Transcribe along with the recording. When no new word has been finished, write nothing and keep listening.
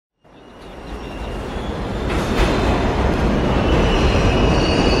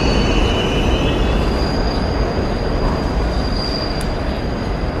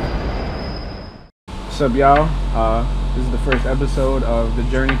What's up, y'all? This is the first episode of the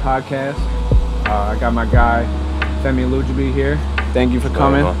Journey podcast. I got my guy Femi Olujobi here. Thank you for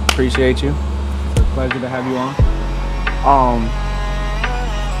coming. Appreciate you. It's a pleasure to have you on.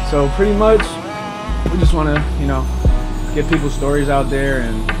 So pretty much, we just want to, get people's stories out there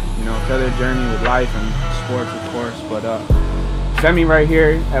and tell their journey with life and sports, of course. But Femi right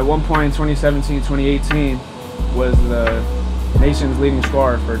here, at one point in 2017, 2018, was the nation's leading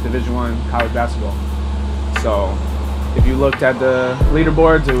scorer for Division I college basketball. So if you looked at the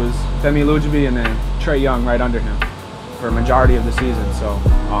leaderboards, it was Femi Olujobi and then Trae Young right under him for a majority of the season. So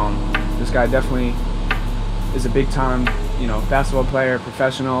this guy definitely is a big time, basketball player,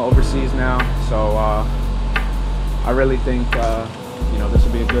 professional, overseas now. So I really think, this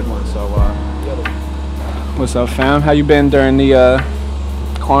will be a good one. So what's up, fam? How you been during the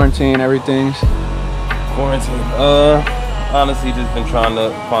quarantine, everything? Quarantine? Honestly, just been trying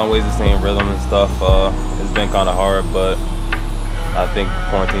to find ways to stay in rhythm and stuff. It's been kind of hard, but I think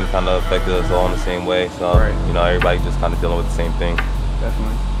quarantine kind of affected us all in the same way. So, right. Everybody just kind of dealing with the same thing.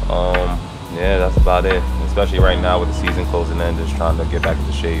 Definitely. Yeah, that's about it. Especially right now with the season closing in, just trying to get back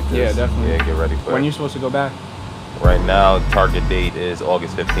into shape. Yeah, definitely. Yeah, get ready for it. When are you supposed to go back? Right now, target date is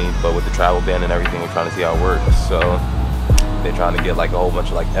August 15th, but with the travel ban and everything, we're trying to see how it works. So they're trying to get like a whole bunch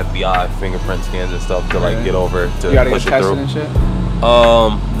of like FBI fingerprint scans and stuff to like get over to you gotta push get it through. tested and shit?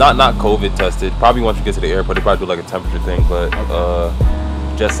 Not COVID tested. Probably once you get to the airport, they probably do like a temperature thing, but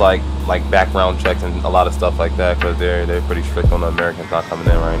just like background checks and a lot of stuff like that, because they're pretty strict on the Americans not coming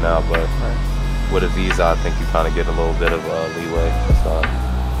in right now. But with a visa, I think you kind of get a little bit of leeway. So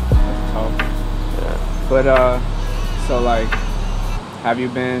that's tough. Yeah. But so like, have you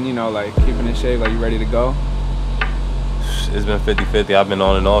been keeping in shape? Like, you ready to go? It's been 50-50. I've been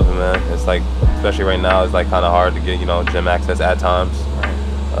on and off, man. It's like, especially right now, it's like kind of hard to get gym access at times.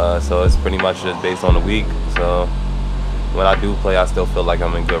 Right. So it's pretty much just based on the week. So when I do play, I still feel like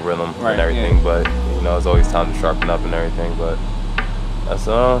I'm in good rhythm and everything. Yeah. But it's always time to sharpen up and everything. But that's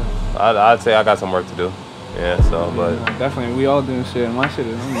I'd say I got some work to do. Yeah. So but definitely, we all doing shit. My shit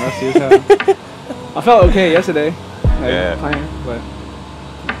is rusty as hell. I felt okay yesterday. Playing, but.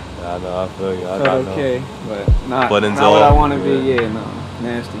 I know, I feel you. I felt okay, but not what I want to be. Yeah, no,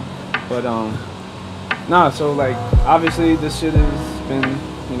 nasty. But so like, obviously this shit has been,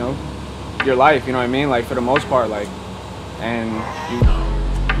 your life. You know what I mean? Like, for the most part, like, and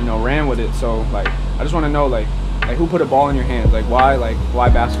you ran with it. So like, I just want to know like who put a ball in your hands? Like, why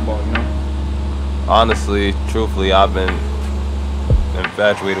basketball? Honestly, truthfully, I've been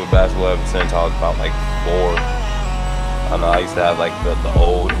infatuated with basketball ever since I was about like 4. I know I used to have like the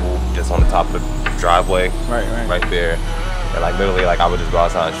old hoop just on the top of the driveway, right there, and like literally like I would just go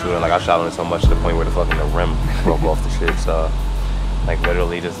outside and shoot, and like I shot on it so much to the point where the rim broke off the shit. So like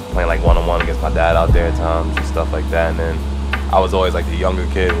literally just playing like 1-on-1 against my dad out there at times and stuff like that. And then I was always like the younger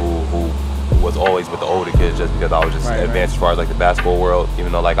kid who was always with the older kids, just because I was just advanced as far as like the basketball world,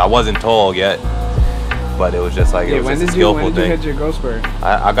 even though like I wasn't tall yet. But it was just like, it was just a skillful thing. When did you hit your growth spurt?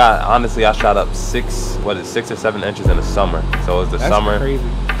 I shot up 6 or 7 inches in the summer. So it was the summer crazy.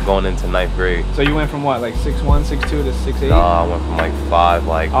 Going into 9th grade. So you went from what, like 6'1", 6'2" to 6'8"? No, I went from like 5,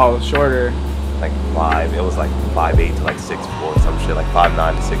 like. Oh, shorter. Like 5. It was like 5'8" to like 6'4", some shit, like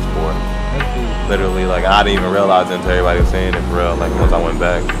 5'9" to 6'4". Literally, like I didn't even realize it until everybody was saying it for real. Like once I went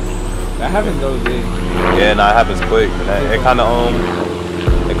back. That happens those days. Yeah, no, it happens quick. And it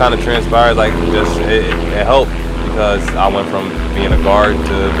kind of transpired, like just it helped, because I went from being a guard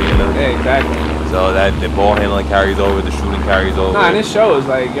to being a... Yeah, exactly. So that the ball handling carries over, the shooting carries over. Nah, and it shows,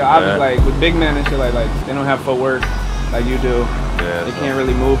 like, obviously, like, with big men and shit, like they don't have footwork like you do. Yeah. They can't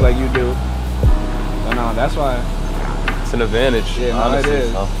really move like you do. So, no, that's why. It's an advantage, yeah, honestly. No, it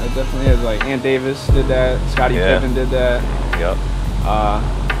is. So. It definitely is. Like, Ant Davis did that. Scottie Pippen did that. Yep.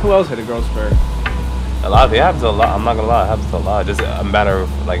 Who else hit a growth spurt? A lot. It happens a lot. I'm not gonna lie. It happens a lot. Just a matter of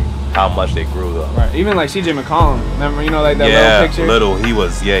like how much they grew though. Right. Even like CJ McCollum. Remember, like that little picture? Little. He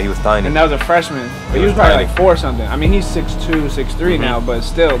was tiny. And that was a freshman. But he was probably like 4 or something. I mean, he's 6'2", 6'3" now, but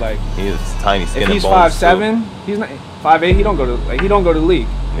still like. He is tiny. Skin if he's and bones 5'7", he's not 5'8". He don't go to the league.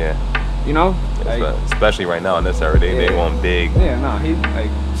 Yeah. Like, especially right now in this era, they want big. Yeah. No. He like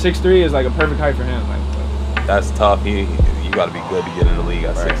 6'3" is like a perfect height for him. Like. That's tough. You got to be good to get in the league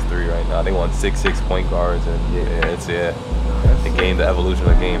at 6'3" right now. They want 6'6" point guards, and the evolution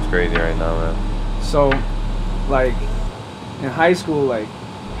of the game's crazy right now, man. So, like, in high school, like,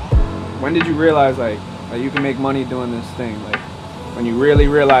 when did you realize like you can make money doing this thing? Like, when you really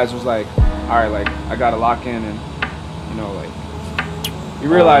realized was like, all right, like I gotta lock in, and like you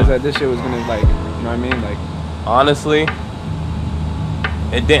realized that this shit was gonna like, you know what I mean? Like, honestly,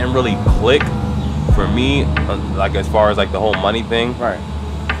 it didn't really click for me, like as far as like the whole money thing, Right.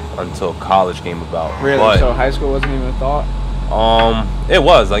 until college came about. Really? But, So high school wasn't even a thought? it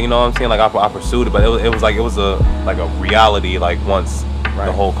was like, you know what I'm saying, like I pursued it, but it was a reality like once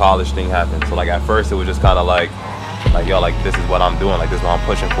the whole college thing happened. So like at first it was just kind of like yo, like this is what I'm doing, like this is what I'm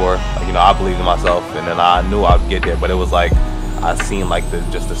pushing for. Like, you know, I believed in myself, and then I knew I'd get there. But it was like I seen like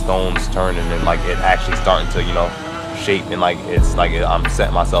the stones turning, and like it actually starting to, you know, shape, and like it's like I'm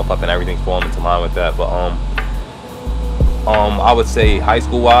setting myself up, and everything's falling into line with that. But I would say high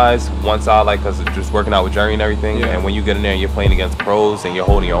school wise, once I like, cause just working out with Jerry and everything, and when you get in there and you're playing against pros and you're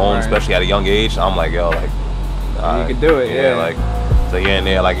holding your own, especially at a young age, I'm like, yo, like you can do it. Yeah. Like, so you're in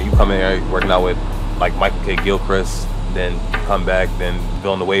there, like you come in there working out with like Michael K. Gilchrist, then come back, then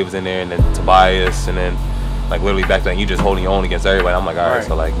Bill and the Wave was in there, and then Tobias, and then like literally back then you just holding your own against everybody. I'm like, all right.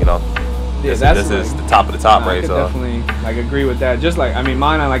 So like, you know, this is the top of the top, right? I could so definitely like agree with that. Just like, I mean,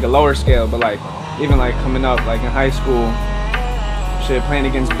 mine on like a lower scale, but like even like coming up like in high school, shit, playing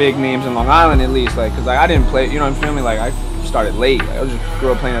against big names in Long Island at least, like, cause like I didn't play, you know what I'm feeling, like I started late, like I was just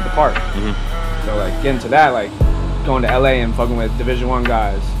grew up playing at the park. So like getting to that, like going to LA and fucking with Division I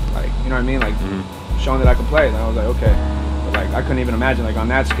guys, like, you know what I mean, like showing that I could play. And I was like, okay, but like I couldn't even imagine like on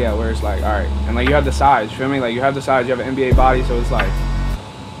that scale where it's like, all right, and like you have the size, you feel me, like you have the size, you have an NBA body, so it's like,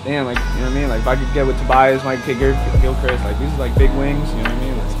 damn, like, you know what I mean, like if I could get with Tobias, Mike Gilchrist, like these are like big wings, you know what I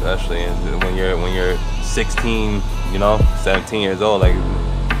mean, like, especially when you're 16, you know, 17 years old, like,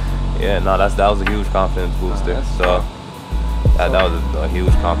 yeah, no, that was a huge confidence booster. So that was a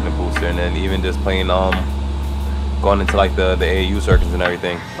huge confidence booster. And then even just playing, going into like the AAU circuits and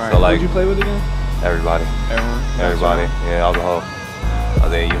everything. Right. So like, who'd you play with again? Everybody. Everybody. Yeah, I was a hoe. I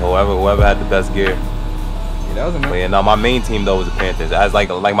was AAU. Whoever had the best gear. Yeah, that was amazing. But yeah, now my main team though was the Panthers. As like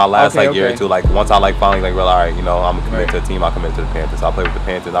my last year or two, like once I like finally like realized, all right, you know, I'm gonna commit to a team, I commit to the Panthers. I played with the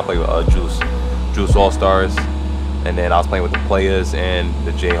Panthers. I played with Juice All Stars, and then I was playing with the Players and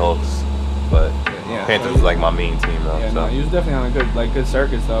the Jayhawks. But Panthers was like my main team though. Yeah, so. no, he was definitely on a good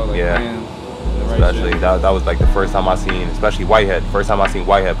circuits though. Like, playing the right especially that was like the first time I seen, especially Whitehead. First time I seen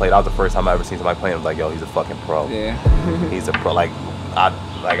Whitehead play. That was the first time I ever seen somebody playing. I was like, yo, he's a fucking pro. Yeah. He's a pro. Like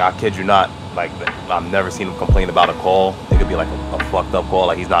I kid you not. Like I've never seen him complain about a call. It could be like a fucked up call.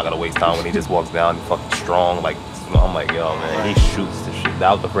 Like he's not gonna waste time when he just walks down. He's fucking strong. Like I'm like, yo, man, he shoots the shit.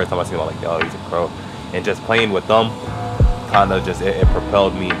 That was the first time I seen him. I'm like, yo, he's a pro. And just playing with them, kind of just it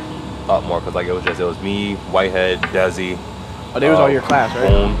propelled me up more, because like it was me, Whitehead, Desi. Oh, they was all your class, right?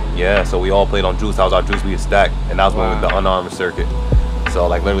 Boone. Yeah, so we all played on Juice. That was our Juice We Stack, and that was when we were the unarmed circuit. So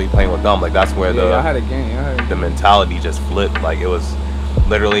like literally playing with them, like that's where I had a game. The mentality just flipped. Like it was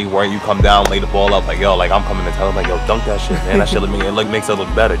literally where you come down, lay the ball up, like yo, like I'm coming to tell him like yo, dunk that shit, man. That shit makes it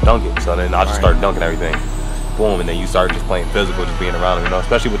look better. Dunk it. So then I just started dunking everything. Boom, and then you start just playing physical, just being around them, you know,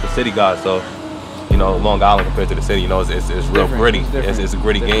 especially with the city guys. So, you know, Long Island compared to the city, you know, it's real gritty. It's a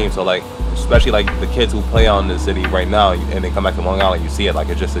gritty game. So like, especially like the kids who play on the city right now, and they come back to Long Island, you see it like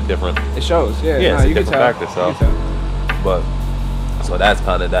it's just a different. It shows, yeah. Yeah, no, it's a different factor. So, but so that's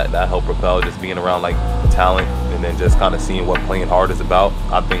kind of that helped propel just being around like talent, and then just kind of seeing what playing hard is about.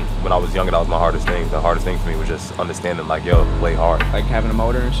 I think when I was younger, that was my hardest thing. The hardest thing for me was just understanding like, yo, play hard. Like having a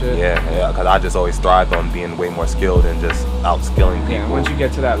motor and shit. Yeah, because I just always thrived on being way more skilled and just outskilling people. Yeah, once you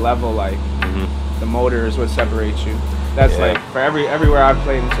get to that level, like the motor is what separates you. That's like for everywhere I've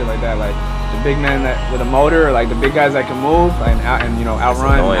played and shit like that. Like the big men that with a motor, or like the big guys that can move and you know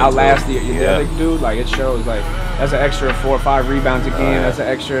outrun, outlast the other dude. Like it shows. Like that's an extra 4 or 5 rebounds a game. That's an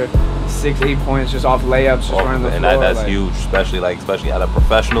extra 6-8 points just off layups, just running the floor. And that's like, huge, especially at a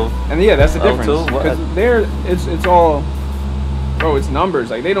professional. And yeah, that's the difference. Because there, it's all, bro. It's numbers.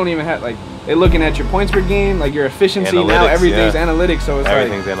 Like they don't even have like they're looking at your points per game, like your efficiency. Analytics, now everything's analytics. So it's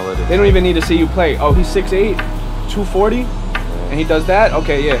everything's like analytics. They don't even need to see you play. Oh, he's 6'8", 240, and he does that.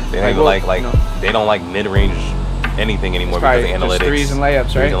 Okay, yeah. They don't even they don't like mid-range anything anymore because of analytics. Just threes and layups,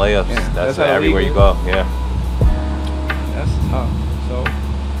 right? Threes and layups. Yeah, that's everywhere you go. Yeah. That's tough. So,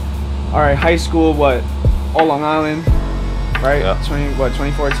 all right, high school, what? All Long Island, right? Yeah.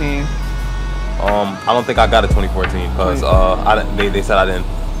 2014. I don't think I got it 2014 because they said I didn't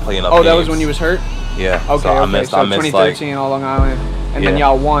play enough. Oh, that was when you was hurt. Yeah. Okay. So I missed 2013 like, all Long Island, and then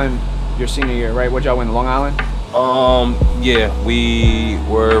y'all won your senior year, right? What y'all win? Long Island. Yeah, we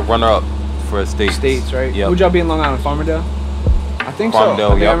were runner-up for states, right? Yeah. Who'd y'all be in Long Island? Farmingdale. I think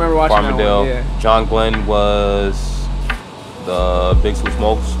Farmingdale, so. I remember watching Farmingdale. that one. Yeah. John Glenn was the Big School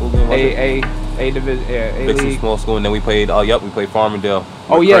Smoke School game. A division, A Big School league. Smoke School, and then we played. We played Farmingdale.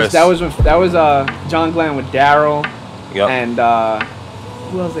 Oh yes, that was John Glenn with Daryl. Yep. And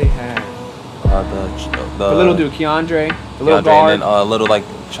who else they had? The little dude, Keandre, the little guard. And then little like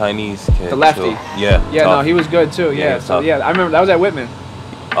Chinese kid. The lefty. Too. Yeah. Yeah, no, he was good too. Yeah. So tough. yeah, I remember that was at Whitman.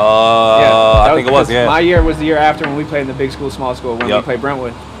 I think it was. Yeah. My year was the year after when we played in the big school, small school when we played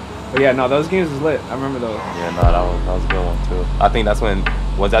Brentwood. But yeah, no, those games was lit. I remember those. Yeah, no, that was a good one too. I think that's when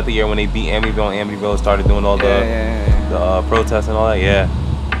was that the year when they beat Amityville and Amityville started doing all the protests and all that. Yeah.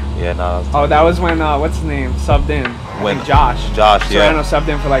 Yeah, no. That was when what's his name subbed in. I think Josh. Serrano subbed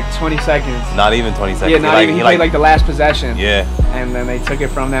in for like 20 seconds. Not even 20 seconds. Yeah, not even. He played like the last possession. Yeah. And then they took it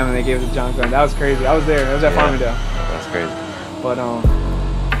from them and they gave it to John Glenn. That was crazy. I was there. It was at Farmingdale. That's crazy. But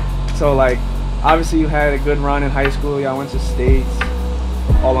so like obviously you had a good run in high school. Y'all went to states.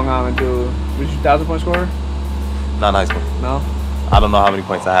 All Long Island dude. Was you 1,000-point scorer? Not in high school. No. I don't know how many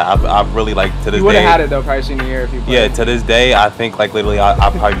points I had. I really like to this day. You would have had it though, probably senior year if you played. Yeah, to this day, I think like literally I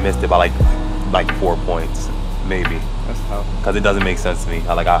probably missed it by like 4 points, maybe. That's tough. Cause it doesn't make sense to me.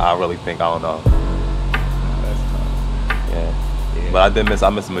 I really think I don't know. That's tough. Yeah. But I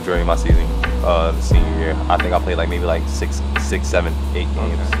missed the majority of my season, the senior year. I think I played like maybe like 6, 7, 8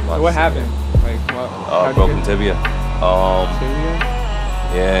 games. So what happened? Like what? Broken tibia. Tibia?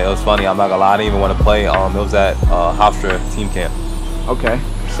 Yeah, it was funny. I'm not gonna lie. I didn't even want to play. It was at Hofstra team camp. Okay.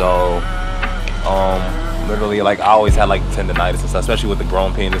 So, literally, like I always had like tendonitis and stuff, especially with the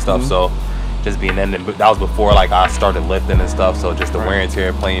growing pain and stuff. So, just being in, and that was before like I started lifting and stuff. So just the wear and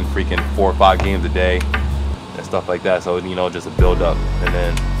tear, playing freaking 4 or 5 games a day and stuff like that. So just a build up, and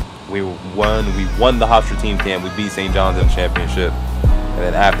then we won the Hofstra team camp. We beat St. John's in the championship. And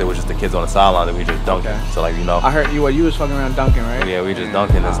then after, it was just the kids on the sideline and we just dunking. Okay. So like I heard you was fucking around dunking, right? Yeah, we just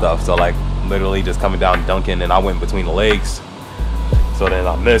dunking and stuff. So like literally just coming down dunking, and I went between the legs. So then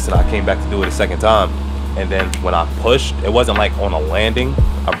I missed and I came back to do it a second time. And then when I pushed, it wasn't like on a landing.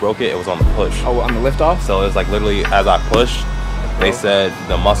 I broke it. It was on the push. Oh, on the lift off? So it was like literally as I pushed, they said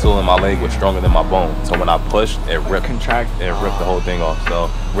the muscle in my leg was stronger than my bone. So when I pushed, it ripped. It ripped the whole thing off. So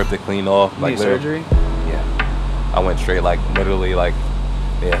ripped it clean off. You need surgery? Yeah. I went straight like literally like.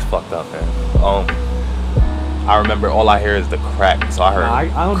 Yeah, it's fucked up, man. I remember all I hear is the crack, so I heard. I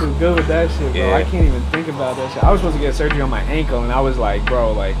don't do good with that shit, bro. Yeah. I can't even think about that shit. I was supposed to get surgery on my ankle, and I was like,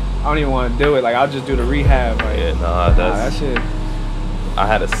 bro, like I don't even want to do it. Like I'll just do the rehab. Like, that shit. I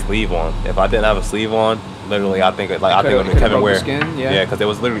had a sleeve on. If I didn't have a sleeve on, literally, I think it was Kevin Ware. Yeah, because it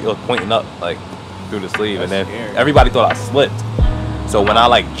was pointing up like through the sleeve, that's and then scary. Everybody thought I slipped. So when I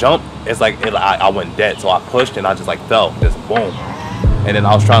like jumped, it's like I went dead. So I pushed and I just like fell, just boom. And then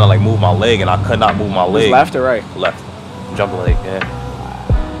I was trying to like move my leg, and I could not move my leg. Left or right? Left. Jumping leg,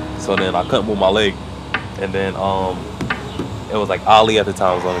 yeah. So then I couldn't move my leg, and then it was like Ali at the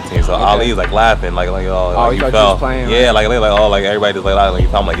time was on the team. So Ali is like laughing, like oh, you fell. Playing, yeah, right? like everybody just like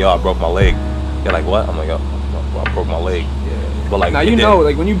laughing. I'm like, yo, I broke my leg. They're like, what? I'm like, yo, I broke my leg. But like now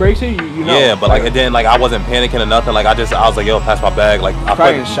like when you break it, you know. Yeah, but like it didn't, like I wasn't panicking or nothing. Like I was like, yo, pass my bag. Like I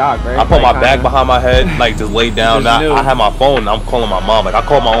probably in shock, right? I put my bag behind my head, like just laid down. I had my phone. I'm calling my mom. Like I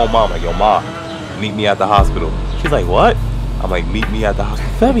called my own mom. Like, yo, ma, meet me at the hospital. She's like, what? I'm like, meet me at the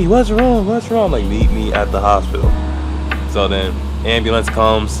hospital. Femi, what's wrong? I'm like, meet me at the hospital. So then ambulance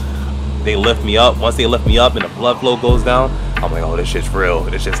comes. They lift me up. Once they lift me up and the blood flow goes down, I'm like, oh, this shit's real.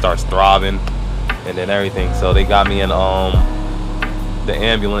 This shit starts throbbing, and then everything. So they got me in the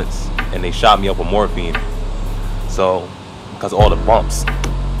ambulance, and they shot me up with morphine. So because all the bumps.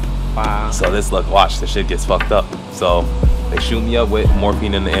 Wow. So watch, the shit gets fucked up. So they shoot me up with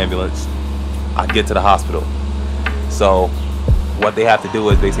morphine in the ambulance. I get to the hospital. So what they have to do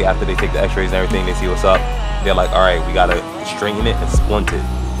is basically after they take the x-rays and everything, they see what's up. They're like, all right, we gotta straighten it and splint it,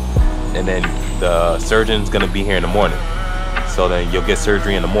 and then the surgeon's gonna be here in the morning. So then you'll get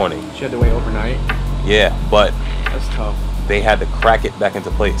surgery in the morning. You had to wait overnight? Yeah, but that's tough. They had to crack it back into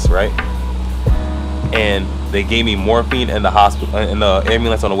place, right? And they gave me morphine in the hospital, in the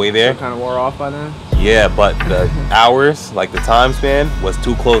ambulance on the way there. So kind of wore off by then? Yeah, but the hours, like the time span, was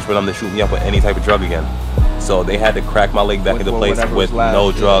too close for them to shoot me up with any type of drug again. So they had to crack my leg back into place with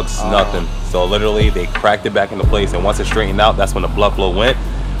no drugs, nothing. So literally, they cracked it back into place, and once it straightened out, that's when the blood flow went.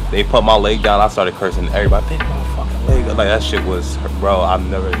 They put my leg down. I started cursing everybody. Pick my fucking leg. Like that shit was, bro. I've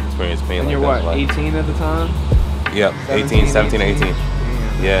never experienced pain like that. And you're what, 18 at the time? Yep, 17, 18.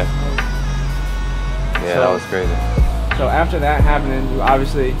 Yeah. Yeah, that was crazy. So after that happening, you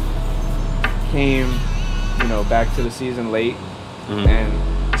obviously came, back to the season late. Mm-hmm.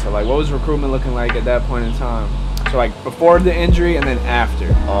 And so like, what was recruitment looking like at that point in time? So like before the injury and then after?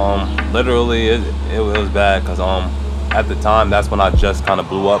 Literally it was bad because at the time that's when I just kind of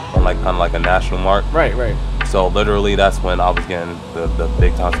blew up on like kind of like a national mark. Right. So literally that's when I was getting the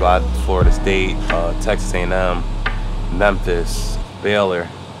big time squad. Florida State, Texas A&M, Memphis, Baylor,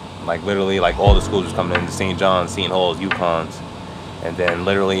 like literally like all the schools was coming in, St. John's, Seton Hall's, UConn's, And then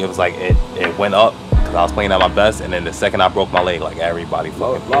literally it was like it went up because I was playing at my best, and then the second I broke my leg, like everybody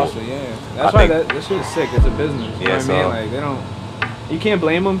fucking lost it. Yeah, that's why that shit is sick. It's a business. You know what I mean? Like they don't. You can't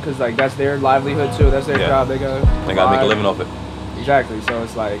blame them because like that's their livelihood too. That's their job. They gotta make a living off it. Exactly. So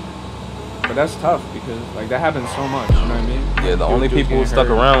it's like, but that's tough because like that happens so much. You know what I mean? Yeah. The only people who stuck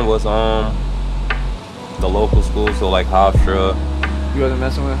around was the local schools. So like Hofstra. You wasn't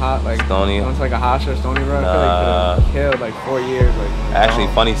messing with Stony. Going to like a Hofstra, Stony Brook. Nah. I feel like could have killed like 4 years. Like actually,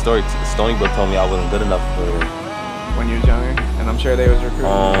 funny story. Stony Brook told me I wasn't good enough for when you was younger, and I'm sure they was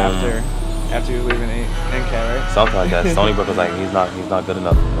recruiting after you leaving NCAA, right? Something like that. Stony Brook was like, he's not good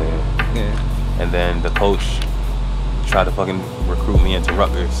enough. Yeah. And then the coach tried to fucking recruit me into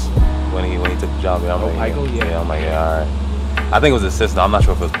Rutgers when he took the job. I'm like, Pikel? Yeah. I'm like, yeah, all right. I think it was assistant. I'm not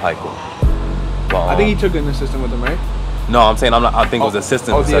sure if it was Pikel. But, I think he took an assistant with him, right? No, I'm saying I'm not. I think it was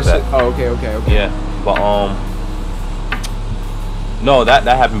assistant who said that. Oh, okay. Yeah, but no, that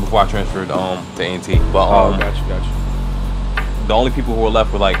happened before I transferred to A&T. But got you. The only people who were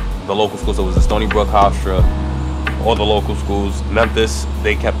left were like the local schools. So it was the Stony Brook, Hofstra, all the local schools. Memphis,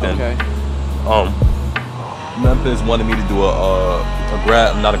 they kept in. Okay. Memphis wanted me to do a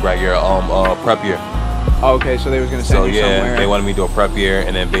prep year. Oh, okay, so they was gonna send you somewhere. They wanted me to do a prep year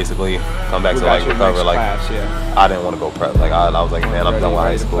and then basically come back to like recover. Like I didn't want to go prep. Like I was like, man, I'm done with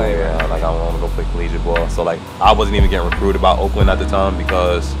high school. Like I want to go play collegiate ball. So like I wasn't even getting recruited by Oakland at the time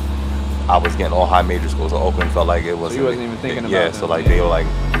because I was getting all high major schools. So Oakland felt like it wasn't. So you wasn't even thinking about it. Yeah, so like they were like,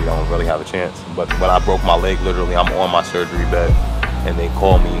 you don't really have a chance. But when I broke my leg, literally I'm on my surgery bed, and they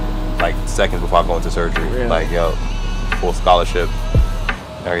called me like seconds before I go into surgery. Really? Like, yo, full scholarship,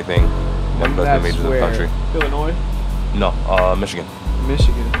 everything. One of the best majors in the country. Illinois? No, Michigan.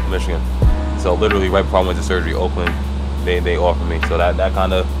 Michigan. So literally right before I went to surgery, Oakland, they offered me. So that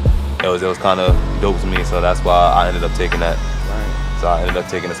kind of it was kind of dope to me. So that's why I ended up taking that. Right. So I ended up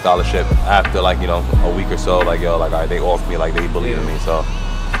taking a scholarship after like a week or so. Like yo, like all right, they offered me, like they believed in me. So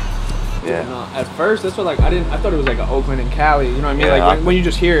yeah. No, at first that's what like I thought it was like an Oakland and Cali. You know what I mean? Yeah, like when you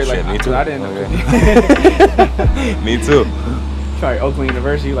just hear it, like me too. I didn't. Okay. Me too. Sorry, Oakland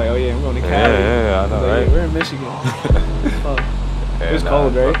University, like, oh yeah, I'm going to Cali. Yeah, I know, right? Yeah, we're in Michigan. It was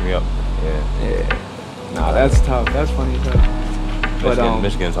cold, right? Me up. Yeah. Nah, that's tough. That's funny as hell. But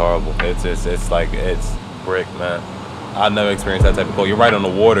Michigan's horrible. It's brick, man. I've never experienced that type of cold. You're right on the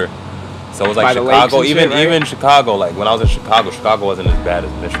water, so it's like Chicago. Even Chicago, like when I was in Chicago wasn't as bad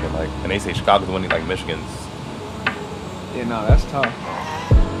as Michigan. Like, and they say Chicago's winning, like Michigan's. Yeah, no, that's tough.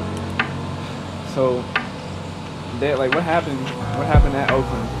 So. Like what happened at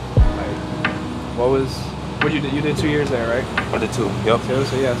Oakland? Like what you did 2 years there, right? I did 2. Yep.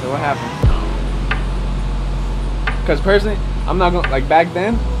 So what happened? Because personally, I'm not gonna like back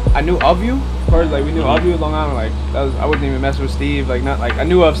then I knew of you. Of course, like we knew of you Long Island. Like I wasn't even messing with Steve. Like not like I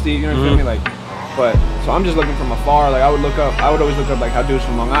knew of Steve. You know what I mean? Like, but so I'm just looking from afar. Like I would always look up like how dudes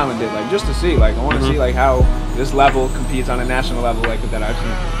from Long Island did. Like just to see. Like I want to see like how this level competes on a national level. Like that I've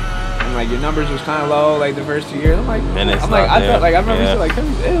seen. And like your numbers was kind of low like the first 2 years. I remember you said like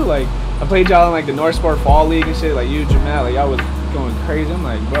Femi's ill. Like I played y'all in like the North Sport Fall League and shit. Like you, Jamal, like y'all was going crazy. I'm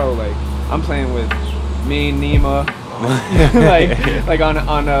like, bro, like I'm playing with me and Nima, like on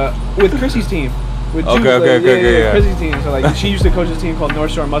with Chrissy's team. With Chrissy's team. So like she used to coach this team called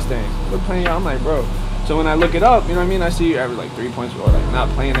North Shore Mustangs. We're playing y'all. I'm like, bro. So when I look it up, you know what I mean? I see you average like 3 points or like not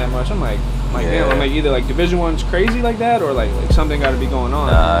playing that much. I'm like damn, I'm like either like Division I's crazy like that or like something got to be going on.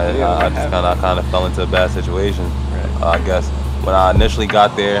 I just kind of fell into a bad situation. Right. I guess when I initially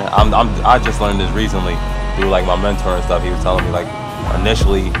got there, I just learned this recently through like my mentor and stuff. He was telling me like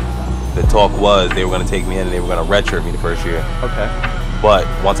initially the talk was they were gonna take me in and they were gonna redshirt me the first year. Okay. But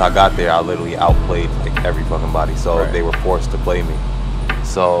once I got there, I literally outplayed like every fucking body, so they were forced to play me.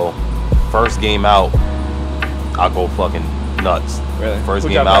 So first game out, I go fucking nuts. Really? First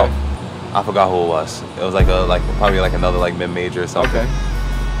game out. I forgot who it was. It was probably another like mid-major or something. Okay.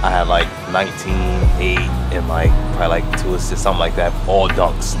 I had like 19, 8, and like probably like 2 assists, something like that. All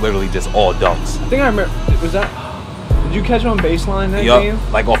dunks, literally just all dunks. I think I remember. Was that? Did you catch on baseline that game?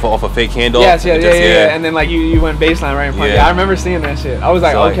 Like off a fake handle. Yes, yeah. And then like you went baseline right in front. Yeah, I remember seeing that shit. I was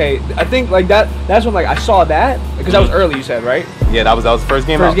like, okay. I think like that's when like I saw that because that was early. You said right? Yeah, that was the first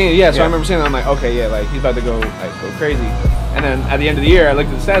game. First game. Yeah. So I remember seeing that. I'm like, okay, yeah, like he's about to go crazy. And then at the end of the year, I looked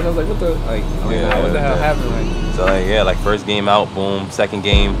at the stats. I was like, what the what the hell happened? Like, so like first game out, boom. Second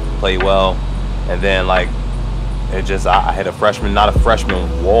game, played well, and then like it just I had not a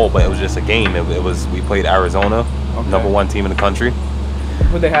freshman wall, but it was just a game. It was we played Arizona, number 1 team in the country,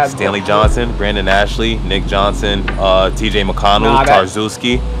 Who they had? Stanley Johnson, Brandon Ashley, Nick Johnson, T.J. McConnell,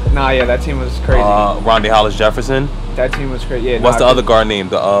 Tarzewski. Yeah, that team was crazy. Rondé Hollis Jefferson. That team was crazy. Yeah, What's the other guard name?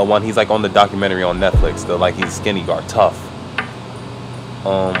 The one he's like on the documentary on Netflix. He's skinny guard, tough.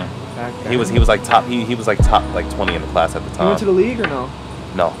 He was like top. He was like top like 20 in the class at the time. He went to the league or no?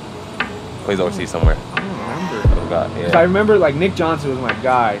 No, plays overseas somewhere. I don't remember. Oh God, yeah. 'Cause I remember like Nick Johnson was my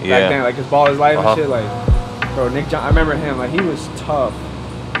guy back then. Like his ball is life and shit. Like, bro, I remember him. Like he was tough.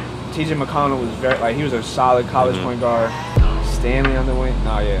 T.J. McConnell was he was a solid college point guard. Stanley on the wing.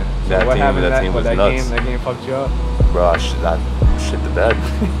 So what happened? That game fucked you up, bro. I shit the bed.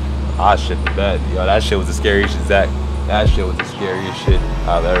 I shit the bed. Yo, that shit was the scariest shit, Zach. That shit was the scariest shit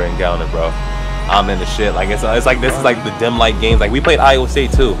I've ever encountered, bro. I'm in the shit. Like it's like this is like the dim light games. Like we played Iowa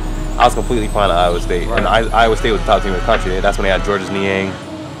State too. I was completely fine at Iowa State, and Iowa State was the top team in the country. That's when they had Georges Niang.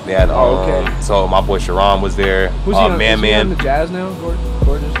 They had so my boy Sharon was there. Who's he on the Jazz now?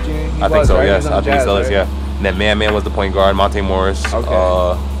 Georges Niang. I think so. Yes, I think he still is. Yeah. And then Man was the point guard. Monte Morris.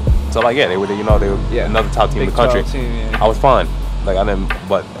 Okay. So like they were another top team in the country. I was fine. Like I didn't,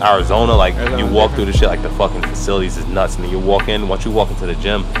 but Arizona, you walk through the shit, like the fucking facilities is nuts, and then once you walk into the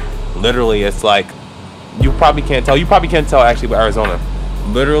gym, literally it's like, you probably can't tell actually with Arizona,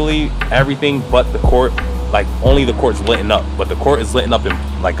 literally everything but the court, like only the court's lit up, but the court is lit up in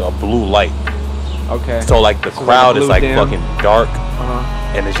like a blue light. Okay. So like the crowd is like dim. fucking dark,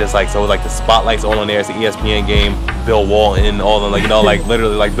 and it's just like, so like the spotlight's all on there, it's the ESPN game, Bill Walton, all of them, like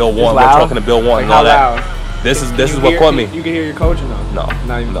literally like Bill Walton, we're talking to Bill Walton and all that. Loud? This is what caught me. You can hear your coach or no? No.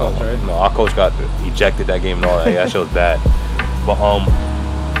 Not even coach, right? No, our coach got ejected that game and all that. Yeah, that shit was bad. But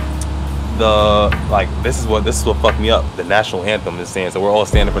this is what fucked me up. The national anthem is saying. So we're all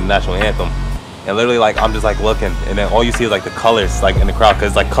standing for the national anthem. And literally I'm just like looking, and then all you see is like the colors like in the crowd, cause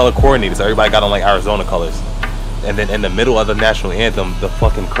it's like color coordinated. So everybody got on like Arizona colors. And then in the middle of the national anthem, the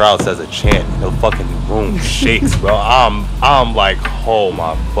fucking crowd says a chant. The fucking room shakes, bro. I'm like, oh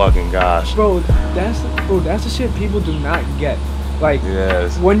my fucking gosh. Bro, that's the shit people do not get. Like,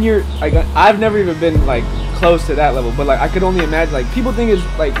 yes. When you're like, I've never even been like close to that level, but like I could only imagine. Like people think it's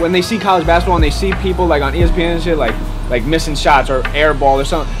like when they see college basketball and they see people like on ESPN and shit, like missing shots or air ball or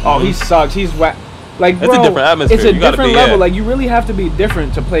something. Oh, he sucks. He's wet. Like, bro, it's a different atmosphere. It's a different level. Like you really have to be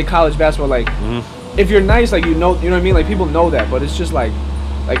different to play college basketball. Like. If you're nice, like you know what I mean, like people know that, but it's just like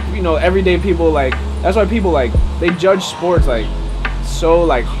everyday people, like that's why people like they judge sports like so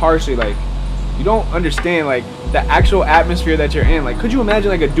like harshly. Like you don't understand like the actual atmosphere that you're in. Like, could you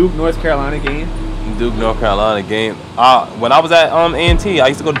imagine like a Duke North Carolina game? Duke North Carolina game. When I was at A&T, I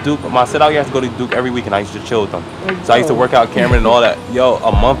used to go to Duke. My sit out here, I used to go to Duke every week, and I used to chill with them. So I used to work out Cameron and all that. Yo,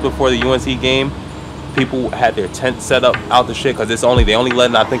 a month before the UNC game, people had their tent set up out the shit because they only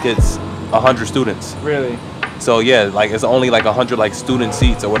letting, I think it's 100 students. Really? So yeah, like it's only like 100 like student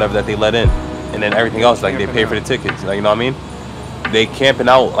seats or whatever that they let in, and then everything else like they pay for the tickets. Like, you know what I mean? They camping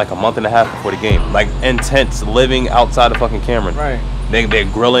out like a month and a half before the game, like in tents, living outside of fucking Cameron. Right. They're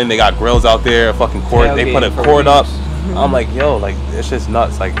grilling. They got grills out there. Fucking court. Tailgate, they put a court up. I'm like, yo, like it's just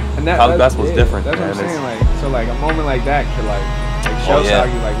nuts. Like college basketball is different. That's what I'm saying. Like so, like a moment like that could like show you,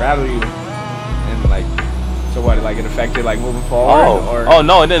 like rattle you, and like. So what, like it affected like moving forward? Oh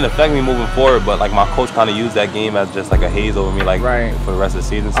no, it didn't affect me moving forward, but like my coach kind of used that game as just like a haze over me, like for the rest of the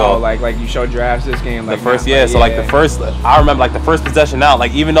season. So like you showed your ass this game, like the first, I remember like the first possession out,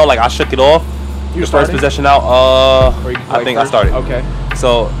 like even though like I shook it off, first possession out, I think I started. Okay.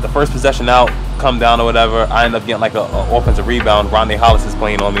 So the first possession out, come down or whatever, I end up getting like a offensive rebound. Rondé Hollis is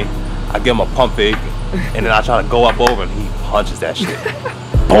playing on me. I give him a pump fake, and then I try to go up over, and he punches that shit.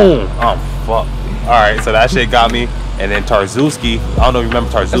 Boom! I'm fucked. Alright, so that shit got me. And then Tarzewski, I don't know if you remember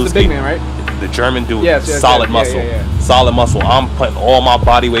Tarzewski. That's the big man, right? The German dude. Yes, solid muscle. Yeah. Solid muscle. I'm putting all my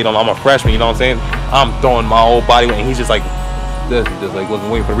body weight on. I'm a freshman, you know what I'm saying? I'm throwing my whole body weight, and he's just like this, just like looking,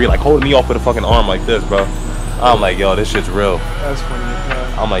 waiting for the read, like holding me off with a fucking arm like this, bro. I'm like, yo, this shit's real. That's funny.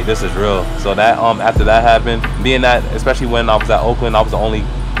 I'm like, this is real. So that after that happened, being that, especially when I was at Oakland, I was the only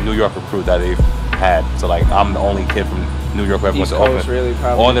New York recruit that they've had. So like, I'm the only kid from New York who ever went to Oakland. Really,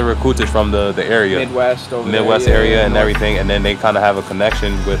 probably. All the recruits is from the area, Midwest area and everything, and then they kind of have a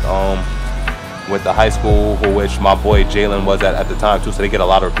connection with the high school, which my boy Jalen was at the time too. So they get a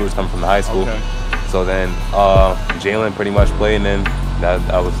lot of recruits coming from the high school. Okay. So then Jalen pretty much played, and then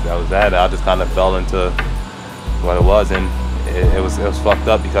that was that. I just kind of fell into what it was, and it was fucked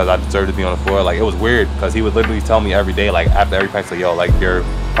up because I deserved to be on the floor. Like, it was weird because he would literally tell me every day, like after every practice, like, yo, like you're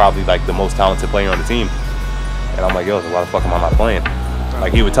probably like the most talented player on the team. And I'm like, yo, so why the fuck am I not playing?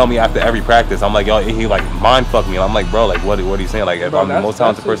 Like, he would tell me after every practice. I'm like, yo, he like mind fucked me. And I'm like, bro, like what are you saying? Like, if I'm the most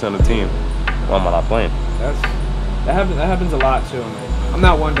talented person on the team, why am I not playing? That happens a lot too. I'm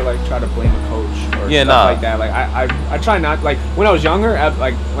not one to like try to blame a coach or Yeah, stuff nah. like that. Like I try not, like when I was younger,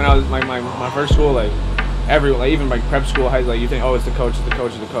 like when I was my first school, like even like prep school, high, like you think, oh, it's the coach, and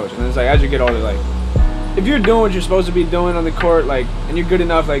then it's like as you get older, like if you're doing what you're supposed to be doing on the court, like, and you're good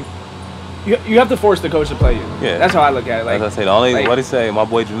enough, like you have to force the coach to play you. Yeah, that's how I look at it. Like, as I say, the only like, what he say, my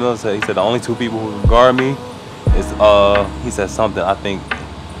boy Jamil said, he said the only two people who can guard me is he said something. I think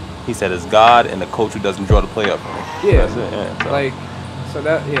he said it's God and the coach who doesn't draw the play up for me. Yeah, that's it. Yeah, so. Like, so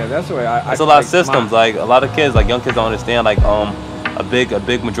that's the way I. It's a lot of systems. Like a lot of kids, like young kids, don't understand. Like a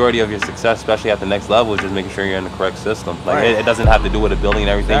big majority of your success, especially at the next level, is just making sure you're in the correct system. Like right. it doesn't have to do with a building and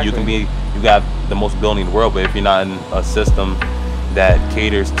everything. Exactly. You got the most building in the world, but if you're not in a system that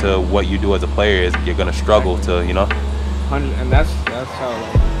caters to what you do as a player, you're gonna struggle to, you know. And that's how,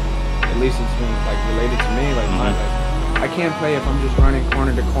 like, at least it's been like related to me. Like, mine, like I can't play if I'm just running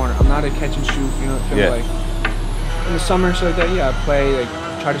corner to corner. I'm not a catch and shoot. You know, like in the summer, so like that. Yeah, I play,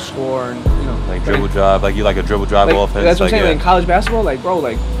 like try to score, and you know, like dribble drive, like you like a dribble drive like, offense. That's what I'm saying. Yeah. Like in college basketball, like bro,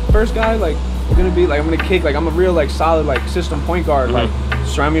 like first guy, like I'm gonna be like I'm gonna kick, like I'm a real like solid like system point guard. Like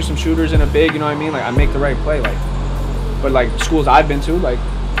surround me with some shooters and a big. You know what I mean? Like I make the right play. Like, but like schools I've been to, like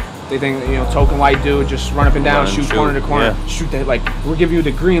they think, you know, token white dude, just run up and down, shoot corner to corner, shoot that, like we'll give you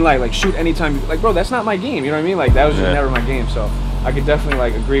the green light, like shoot anytime. Like bro, that's not my game. You know what I mean? Like that was just never my game. So I could definitely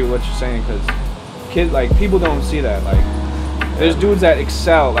like agree with what you're saying, because kids, like people don't see that. Like there's dudes that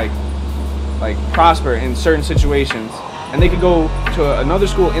excel, like prosper in certain situations, and they could go to another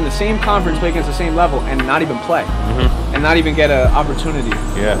school in the same conference, play against the same level, and not even play, and not even get an opportunity.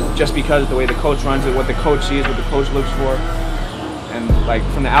 Yeah. Just because of the way the coach runs it, what the coach sees, what the coach looks for. And like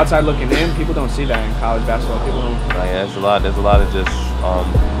from the outside looking in, people don't see that in college basketball. People don't. Yeah, there's a lot of just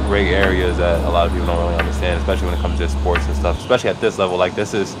gray areas that a lot of people don't really understand, especially when it comes to sports and stuff. Especially at this level, like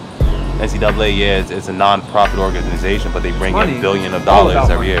this is NCAA. Yeah, it's a non-profit organization, but they bring in billions of dollars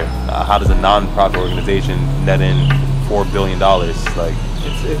every year. How does a non-profit organization net in $4 billion? Like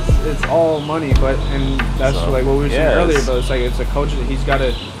it's all money, but that's like what we were saying earlier. But it's like it's a coach that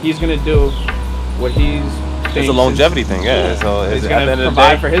he's gonna do what he's. It's a longevity thing, yeah. So he's gonna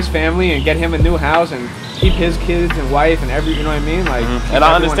provide for his family and get him a new house and keep his kids and wife and you know what I mean? Like, and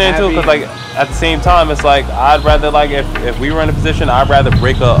I understand too, because like at the same time, it's like I'd rather, like if we were in a position, I'd rather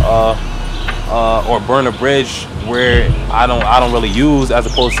break or burn a bridge where I don't really use, as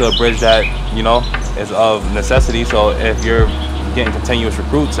opposed to a bridge that, you know, is of necessity. So if you're getting continuous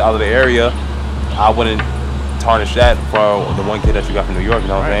recruits out of the area, I wouldn't tarnish that for the one kid that you got from New York. You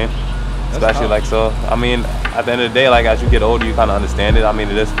know what I'm saying? Especially like, so I mean, at the end of the day, like as you get older, you kind of understand it. I mean,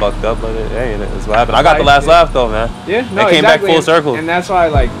 it is fucked up, but hey, it's what happened. I got the last laugh though, man. Yeah, no, it came back full circle. And that's why,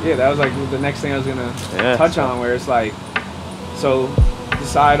 like, that was like the next thing I was gonna touch on, where it's like, so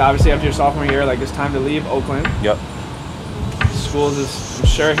decide obviously after your sophomore year, like it's time to leave Oakland. Yep. Schools is, I'm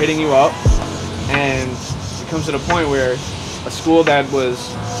sure, hitting you up, and it comes to the point where a school that was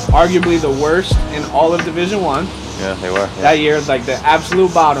arguably the worst in all of Division I. Yeah, they were. That year, like the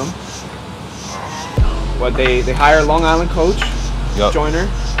absolute bottom. But they hire a Long Island coach, Joyner,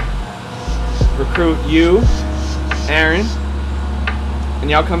 recruit you, Aaron, and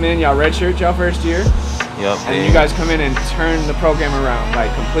y'all come in, y'all redshirt y'all first year. Yep. And then you guys come in and turn the program around,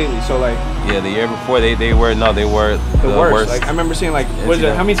 like completely. So like. Yeah, the year before they were the worst. Like I remember seeing like, what is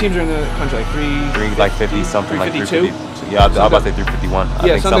it? How many teams are in the country? Like three like 50 something, like 352. Yeah, I was about to say 351. I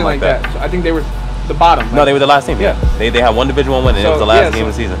think something like that. So I think they were the bottom. Like, no, they were the last team. Yeah. They had one Division I win, and it was the last game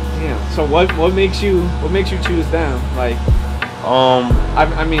of the season. Yeah. So what makes you choose them? Like.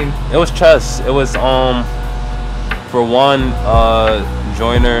 I mean. It was chess. It was for one,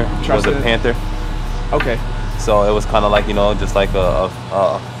 Joyner was a Panther. Okay. So it was kind of like, you know, just like a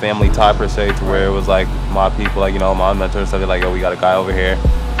family tie per se, to where it was like my people, like, you know, my mentor and stuff. They're like, yo, we got a guy over here,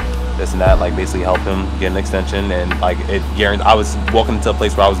 this and that, like basically help him get an extension, and like I was walking into a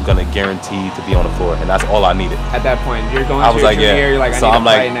place where I was gonna guarantee to be on the floor, and that's all I needed. At that point, you're going. I was like, year, you're like, so I'm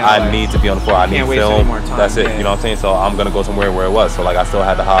like, I need to be on the floor. I need film. That's it. You know what I'm saying? So I'm gonna go somewhere where it was. So like I still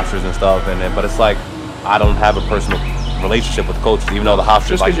had the hosters and stuff, but it's like I don't have a personal relationship with the coaches, even though the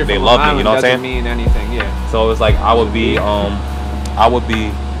hosters, like, they love me, you know what I'm saying? Doesn't mean anything, yeah. So it was like I would be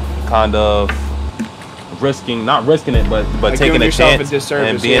kind of not risking it, but like taking a chance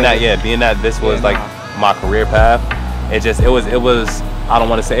and being that this was like my career path. It was I don't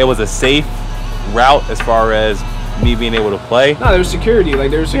want to say it was a safe route as far as me being able to play. No, there was security,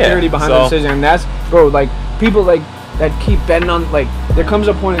 behind the decision, and that's, bro, like people like that keep betting on, like, there comes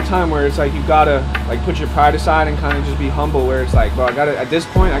a point in time where it's like you gotta like put your pride aside and kind of just be humble, where it's like, bro, at this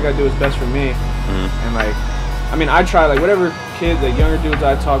point I gotta do what's best for me. And like, I mean, I try, like, whatever kids, like younger dudes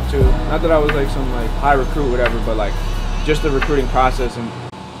I talk to, not that I was like some like high recruit, whatever, but like just the recruiting process, and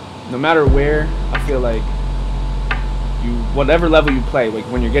no matter where, I feel like whatever level you play, like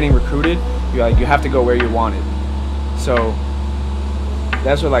when you're getting recruited, you have to go where you're wanted. So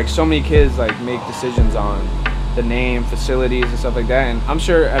that's what like so many kids like make decisions on the name, facilities, and stuff like that. And I'm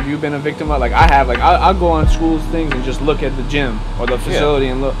sure, have you been a victim of, like I have, like I'll go on schools things and just look at the gym or the facility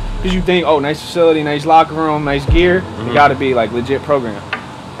and look, because you think, oh, nice facility, nice locker room, nice gear, it got to be like legit program.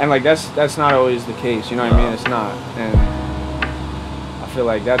 And like that's not always the case, you know what I mean? It's not. And I feel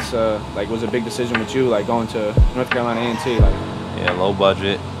like that's like was a big decision with you, like going to North Carolina A&T, like low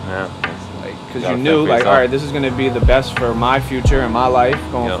budget, like because you knew like, all right, this is gonna be the best for my future and my life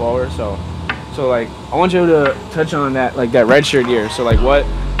going forward. So like I want you to touch on that, like that redshirt year. So like what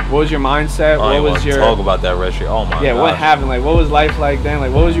was your mindset? What was your talk about that redshirt? Oh my god. What happened? Like what was life like then?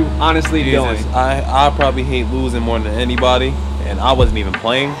 Like what was you honestly doing? I probably hate losing more than anybody, and I wasn't even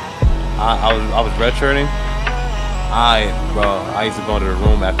playing. I was redshirting. I used to go into the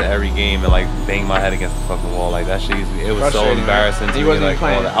room after every game and like bang my head against the fucking wall. Like that shit it was so embarrassing to me. Like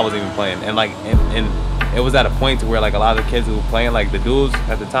I wasn't even playing. And like and it was at a point to where like a lot of the kids who were playing, like the dudes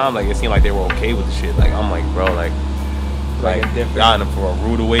at the time, like it seemed like they were okay with the shit. Like I'm like, bro, like got in for a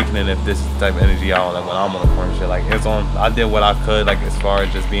rude awakening if this type of energy out, like when I'm on the court and shit. Like it's on. I did what I could, like as far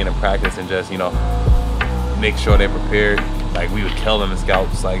as just being in practice and just, you know, make sure they're prepared. Like we would kill them in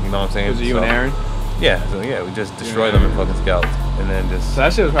scouts, like, you know what I'm saying? Was it you and Aaron? Yeah, so we just destroy them in fucking scouts, and then just. So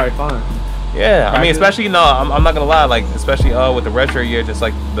that shit was probably fun. Yeah, practice. I mean, especially I'm not gonna lie, like especially with the redshirt year, just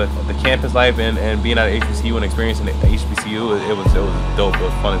like the campus life and being at HBCU and experiencing the HBCU, it was dope. It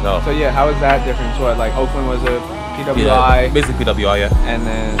was fun as hell. So yeah, how was that different? So what, like Oakland was a PWI, basically PWI, yeah, and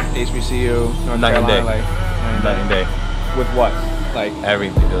then HBCU, North Carolina, like night and day. With what? Like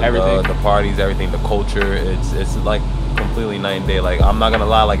everything, the parties, everything, the culture. It's like completely night and day. Like I'm not gonna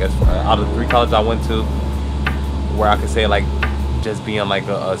lie, like out of the 3 colleges I went to, where I could say like just being like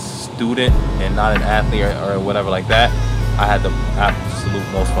a student and not an athlete or whatever like that, I had the absolute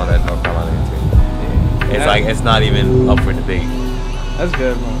most fun at North Carolina. Yeah. It's like it's not even up for debate. That's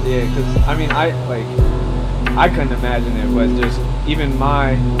good, bro. Yeah, because I mean I couldn't imagine it, but just even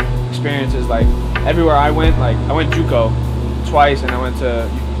my experiences, like everywhere I went JUCO twice, and I went to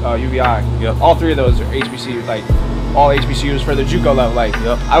UVI. Yep. All 3 of those are HBCU, like all HBCUs for the JUCO level. Like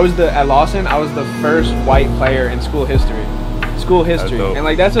at Lawson, I was the first white player in school history. And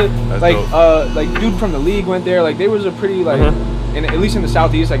like that's dude from the league went there. Like they was a pretty like and at least in the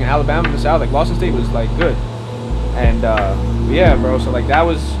southeast, like in Alabama in the south, like Lawson State was like good. And yeah, bro, so like that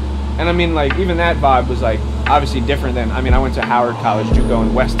was, and I mean like even that vibe was like obviously different than, I mean I went to Howard College JUCO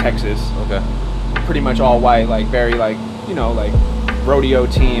in West Texas. Okay. Pretty much all white, like very like, you know, like rodeo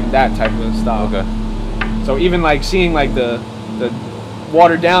team, that type of stuff. Okay. So even like seeing like the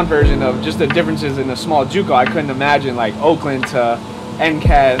watered down version of just the differences in a small JUCO, I couldn't imagine like Oakland to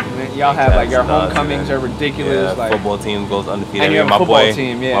NCAD. Y'all have like your homecomings are ridiculous. Yeah, like football team goes undefeated. And you have a football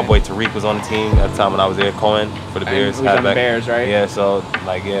team, yeah. My boy Tariq was on the team at the time when I was there, Cohen for the Bears. He was on the Bears, right? Yeah, so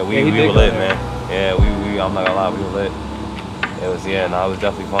like we were lit, man. Yeah, we I'm not gonna lie, we were lit. It was it was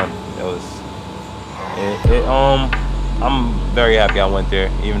definitely fun. I'm very happy I went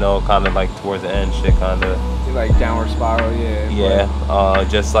there, even though kind of like towards the end, shit kind of like downward spiral,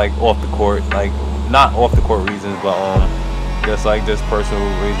 just like off the court, like not off the court reasons, but just personal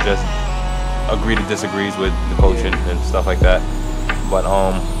reasons, just agree to disagrees with the coaching and stuff like that. But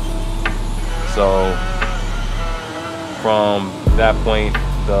so from that point,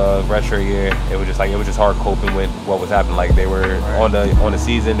 the redshirt year, it was just hard coping with what was happening. Like they were on the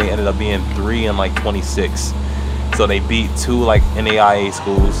season, they ended up being 3-26. So they beat 2 like NAIA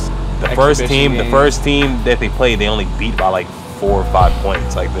schools. The first team that they played, they only beat by like 4 or 5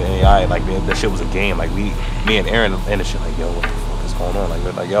 points. Like the NAIA, like that shit was a game. Like me and Aaron and the shit, like, yo, what the fuck is going on? Like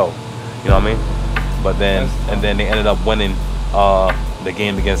we're like, yo, you know what I mean? But then then they ended up winning the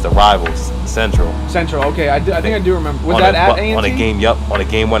game against the rivals, Central. Okay, I think I do remember. Was that at A&T? On a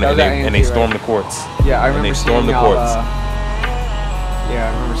game winner, and they stormed the courts. Yeah, I remember. And they stormed the courts. Yeah,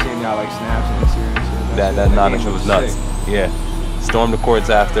 I remember seeing y'all like snaps and Instagram. That shit was nuts. Yeah, stormed the courts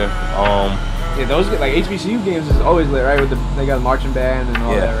after. Yeah, those like HBCU games is always lit, right? They got a marching band and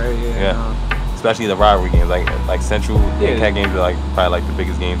all that, right? Yeah. Especially the rivalry games, like Central and Cat games are like probably like the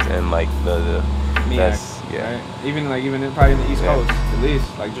biggest games, and like the best. Yeah. Right? Even probably in the East Coast, at least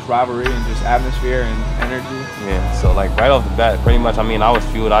like just rivalry and just atmosphere and energy. Yeah. So like right off the bat, pretty much. I mean, I was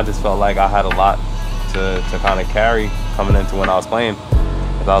fueled. I just felt like I had a lot to kind of carry coming into when I was playing.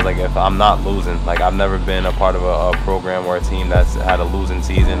 Because I was like, if I'm not losing, like I've never been a part of a program or a team that's had a losing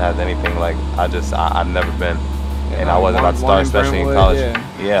season, has anything like I've never been. and I wasn't about to start, especially in college.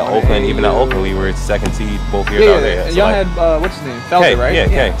 Yeah, Oakland. Even at Oakland, we were second seed both years out there. So y'all had what's his name? Felder, right? Yeah,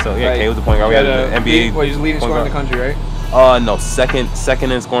 K. So yeah, K was the point guard. We had the NBA. Well, he's the leading scorer in the country, right? No, second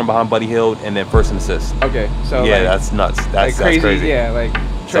in scoring behind Buddy Hield, and then first in assists. Okay, so yeah, that's nuts. That's crazy. Yeah, like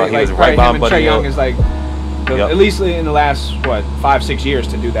So he was like right behind him and Buddy Trae Young Hield. is like at least in the last 5-6 years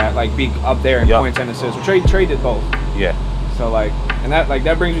to do that, like be up there in points and assists. Well, Trae did both. Yeah. So like, and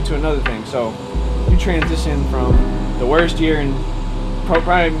that brings me to another thing. So you transition from the worst year in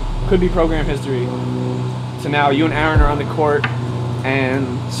probably could be program history to now you and Aaron are on the court,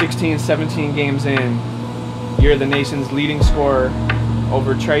 and 16, 17 games in, you're the nation's leading scorer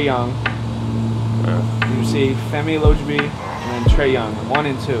over Trae Young. You see Femi Olujobi and then Trae Young, 1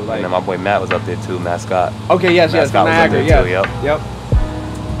 and 2. Like, and then my boy Matt was up there too, Mascot. Okay, yes, Mascot was up there too, yep.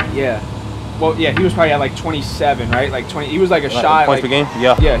 Yeah. Well, yeah, he was probably at like 27, right? Like 20. He was like a shot. Points per game?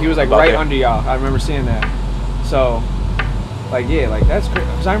 Yeah. Yeah, he was like about right there. under y'all. I remember seeing that. So, like, yeah, like that's crazy.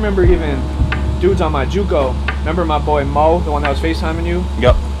 Because I remember even dudes on my JUCO. Remember my boy Mo, the one that was FaceTiming you?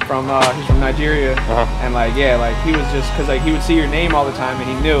 Yep. He's from Nigeria. And like, yeah, like he was just, because like he would see your name all the time and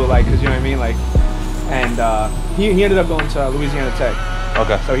he knew, like, because you know what I mean? Like, and he ended up going to Louisiana Tech.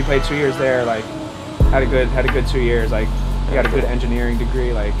 Okay. So he played 2 years there, like, had a good 2 years. Like, he got a good engineering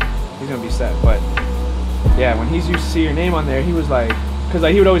degree. Like, he's gonna be set. But yeah, when he's used to see your name on there, he was like, because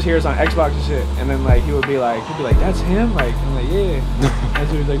like he would always hear us on Xbox and shit, and then like he'd be like, that's him. Like, I'm like, yeah. And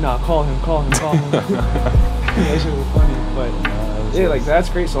so he was like, nah, call him. That shit was funny, but yeah, like that's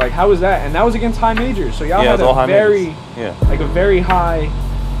great. So like, how was that? And that was against high majors. So y'all had a very high,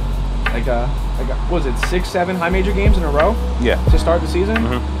 like what was it, 6-7 high major games in a row? Yeah. To start the season.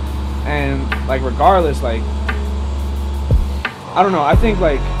 And like regardless, like I don't know. I think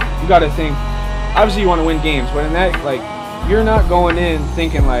like you got to think. Obviously, you want to win games, but in that, like, you're not going in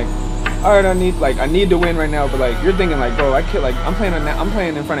thinking like, all right, I need to win right now. But like, you're thinking like, bro, I'm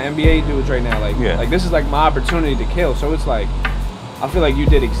playing in front of NBA dudes right now. Like, like this is like my opportunity to kill. So it's like, I feel like you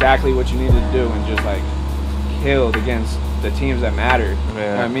did exactly what you needed to do and just like killed against the teams that mattered. Yeah. You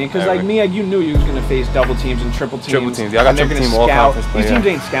know what I mean? Because like me, like, you knew you was gonna face double teams and triple teams. Yeah, I got triple team all conference play. These teams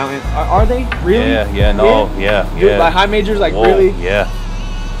ain't scouting. Are they really? Yeah. Dude, like high majors, like really? Yeah.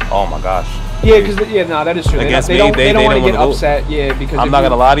 Oh my gosh. Yeah, because that is true. Against they don't want to get upset. Yeah, because I'm not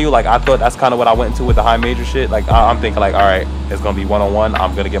gonna lie to you. Like I thought that's kind of what I went into with the high major shit. Like I'm thinking like, all right, it's gonna be 1-on-1.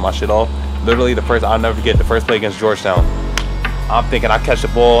 I'm gonna get my shit off. Literally I'll never forget the first play against Georgetown. I'm thinking I catch the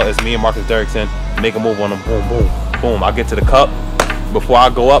ball. It's me and Marcus Derrickson. Make a move on them. Boom, boom, boom. I get to the cup. Before I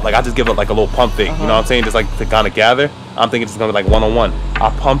go up, like I just give it like a little pump fake. You know what I'm saying? Just like to kind of gather. I'm thinking it's gonna be like 1-on-1. I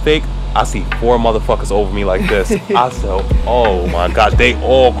pump fake. I see 4 motherfuckers over me like this. I said, oh my gosh, they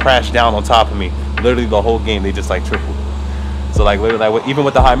all crashed down on top of me. Literally the whole game, they just like tripled. So like literally, like, even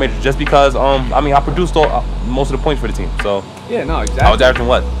with the high major, just because I mean I produced most of the points for the team. So yeah, no, exactly. I was averaging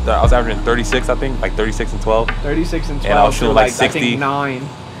what? I was averaging 36, I think, like 36 and 12. 36 and 12. And I was shooting like 60. I think 9.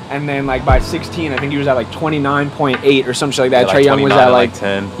 And then like by 16, I think he was at like 29.8 or some shit like that. Yeah, Trae Young was at like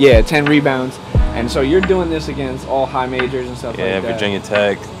 10. Yeah, 10 rebounds. And so you're doing this against all high majors and stuff like that. Yeah, Virginia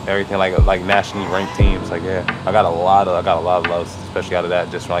Tech, everything like nationally ranked teams. Like yeah, I got a lot of love, especially out of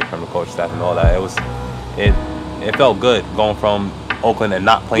that, just like from the coach staff and all that. It felt good going from Oakland and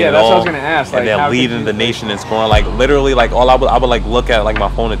not playing at all. Yeah, that's what I was gonna ask. And then leading the nation and scoring. Like literally, like all I would like look at like my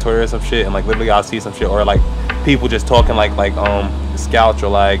phone and Twitter or some shit, and like literally I'll see some shit or like people just talking like scouts or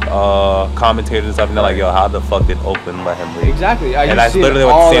like commentators and stuff, and they're like, yo, how the fuck did Oakland let him leave? Exactly. And that's literally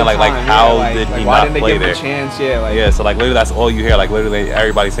what they're saying, like how did he why not didn't they play give there? Him a chance? Yeah, so like literally that's all you hear, like literally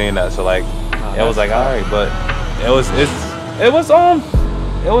everybody saying that. So like it was like alright, but it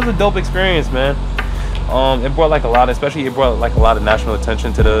was a dope experience, man. It brought like a lot of national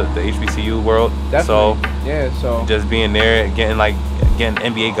attention to the HBCU world. Definitely. So just being there, getting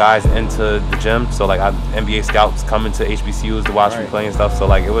NBA guys into the gym. So like NBA scouts coming to HBCUs to watch me play and stuff. So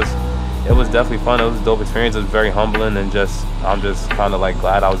like it was definitely fun. It was a dope experience. It was very humbling, and I'm just kind of like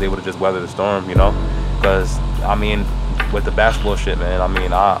glad I was able to just weather the storm, you know? Because I mean, with the basketball shit, man, I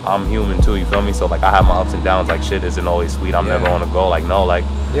mean I'm human too, you feel me? So like I have my ups and downs. Like shit isn't always sweet. I'm never on a go. Like no, like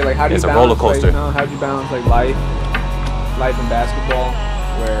like how do it's you a balance, roller coaster. Like, how'd you balance like life and basketball,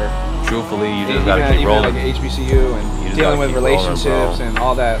 where truthfully you just gotta keep rolling. Like HBCU and dealing with relationships and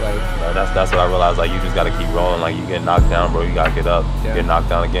all that. Like that's what I realized. Like you just gotta keep rolling. Like you get knocked down, bro, you gotta get up. You get knocked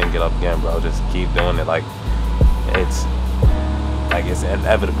down again, get up again, bro. Just keep doing it. Like it's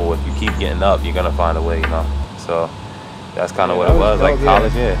inevitable. If you keep getting up, you're gonna find a way, you know. So that's kind of what it was. Dope, like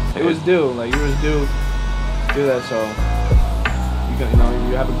college, it was due. Like you was due to do that. So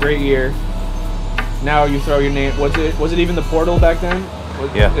you have a great year. Now you throw your name. Was it even the portal back then?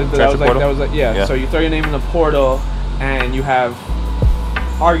 Yeah. That was like yeah. So you throw your name in the portal, and you have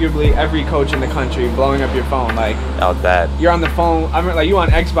arguably every coach in the country blowing up your phone. Like, that was bad. You're on the phone. I mean, like, you on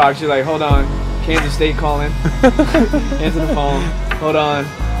Xbox. You're like, hold on, Kansas State calling. Answer the phone. Hold on,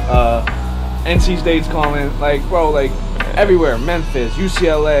 NC State's calling. Like, bro, like everywhere. Memphis,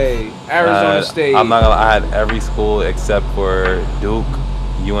 UCLA, Arizona State. I'm not gonna lie, I had every school except for Duke,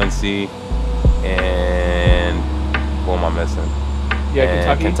 UNC, and what am I missing?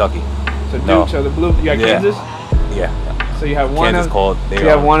 Yeah, Kentucky. So Duke, so the blue. You got Kansas. Yeah. So you have one Kansas of. You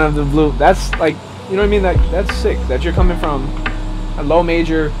have one of the blue. That's like, you know what I mean? That's sick. That you're coming from a low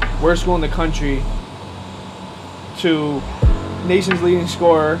major, worst school in the country, to nation's leading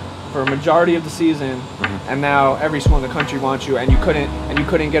scorer for a majority of the season, and now every school in the country wants you, and you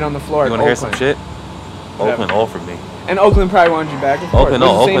couldn't get on the floor. You want to hear some shit? Oakland offered me. And Oakland probably wanted you back. Of course.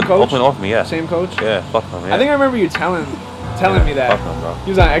 Oakland offered me. Yeah. Same coach. Yeah. Fuck them. Yeah. I think I remember you telling me that. Fuck them, bro.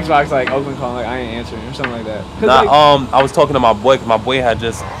 He was on Xbox, like Oakland calling, like I ain't answering or something like that. Nah, like, I was talking to my boy, because my boy had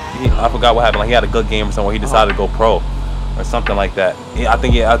just, I forgot what happened. Like he had a good game or something. He decided to go pro. Or something like that. I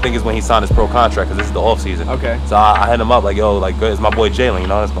think it's when he signed his pro contract, because this is the off season. Okay. So I hit him up like, yo, like, it's my boy Jalen, you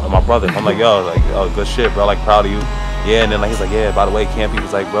know, that's my brother. I'm like, yo, like, oh, good shit, bro, like, proud of you. Yeah, and then like he's like, yeah, by the way, Campy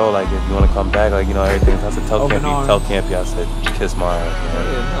was like, bro, like, if you want to come back, like, you know, everything. I said, tell Campy. I said, kiss my ass.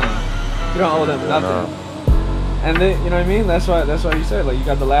 Yeah, you don't owe them nothing. And then, you know what I mean? That's why you said, like, you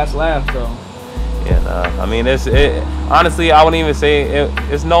got the last laugh, so. Yeah, nah. I mean, honestly, I wouldn't even say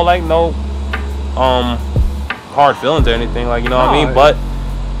it's no hard feelings or anything, like, you know what I mean? But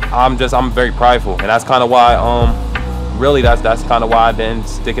I'm very prideful, and that's kind of why really that's kind of why I didn't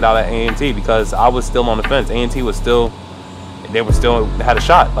stick it out at A&T, because I was still on the fence. A&T was still had a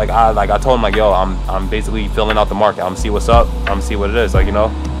shot. Like I told them, like, yo, I'm basically filling out the market. I'm see what's up. I'm see what it is. Like, you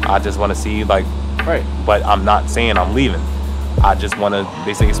know, I just want to see, like, right. But I'm not saying I'm leaving. I just want to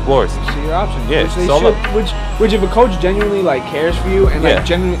basically explore. See your options. Yeah. Which if a coach genuinely like cares for you and like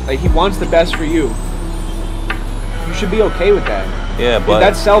genuinely like he wants the best for you, you should be okay with that. Yeah, but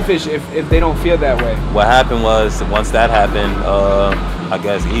that's selfish if they don't feel that way. What happened was, once that happened, I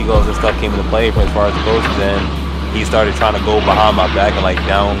guess egos and stuff came into play as far as the coaches, and he started trying to go behind my back and like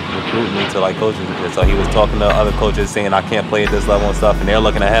down recruit me to like coaches and shit. So he was talking to other coaches saying I can't play at this level and stuff, and they're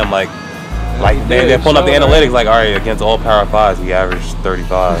looking at him like they're pulling up the analytics, like, all right, against all Power 5s, he averaged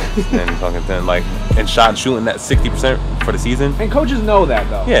 35 and fucking 10, like, and shooting at 60% for the season. And coaches know that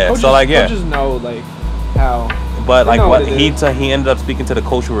though. Yeah, coaches, so like coaches know like how. But like what he ended up speaking to the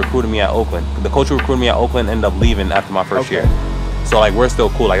coach who recruited me at Oakland. The coach who recruited me at Oakland ended up leaving after my first year. So like we're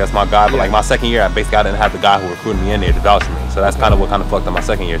still cool. Like that's my guy. But like my second year, I didn't have the guy who recruited me in there to vouch for me. So that's kind of what kind of fucked up my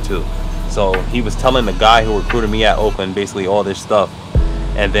second year too. So he was telling the guy who recruited me at Oakland basically all this stuff,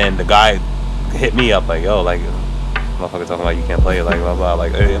 and then the guy hit me up like, yo, like, motherfucker talking like you can't play it, like blah blah,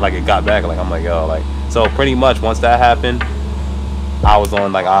 like it got back, like I'm like, yo, like, so pretty much once that happened, I was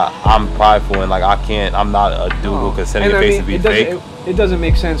on like I'm prideful and like I'm not a dude who could send your face to be fake. It doesn't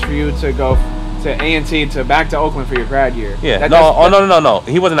make sense for you to go to A&T to back to Oakland for your grad year. Yeah, no.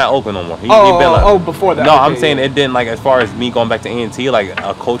 He wasn't at Oakland no more. He'd been like, before that. No, I'm saying it didn't, like, as far as me going back to A&T, like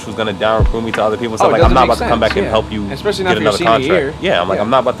a coach was gonna down recruit me to other people. So like I'm not about to come back and help you especially get another contract. Year. Yeah, I'm like I'm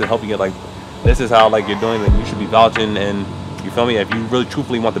not about to help you get like, this is how like you're doing it. You should be vouching, and you feel me? If you really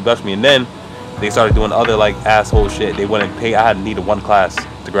truthfully want the best for me. And then they started doing other like asshole shit. They wouldn't pay. I had needed one class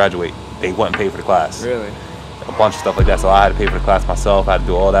to graduate. They wouldn't pay for the class. Really? A bunch of stuff like that. So I had to pay for the class myself. I had to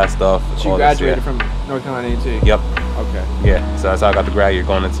do all that stuff. So you graduated from North Carolina A&T? Yep. Okay. Yeah. So that's how I got the grad year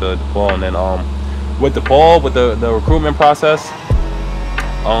going into DePaul. And then with DePaul, with the recruitment process,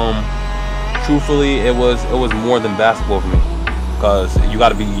 truthfully, it was more than basketball for me. Because you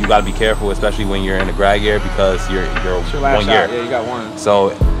gotta be careful, especially when you're in the grad year, because you're 1 year. Yeah, you got one. So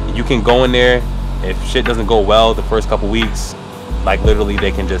you can go in there, if shit doesn't go well the first couple weeks, like literally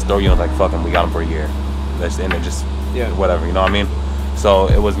they can just throw you in like, fuck him, we got him for a year. And it just whatever, you know what I mean? So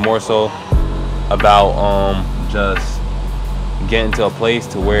it was more so about just getting to a place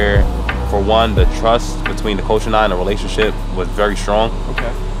to where, for one, the trust between the coach and I in the relationship was very strong.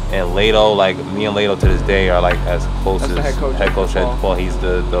 Okay. And Lato, like me and Lato to this day are like as close as head coach at DePaul. He's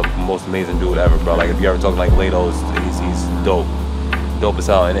the most amazing dude ever, bro. Like if you ever talk like Lato, he's dope as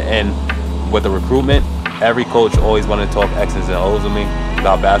hell. And with the recruitment, every coach always wanted to talk X's and O's with me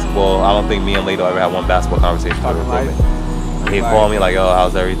about basketball. I don't think me and Lato ever had one basketball conversation with recruitment. He'd call me like, oh,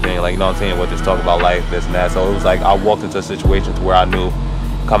 how's everything? Like, you know what I'm saying? We'll just talk about life, this and that. So it was like I walked into a situation to where I knew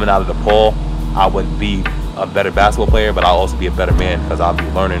coming out of DePaul, I would be a better basketball player, but I'll also be a better man because I'll be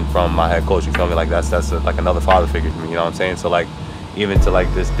learning from my head coach. You feel me? Like that's like another father figure to me. You know what I'm saying? So like even to like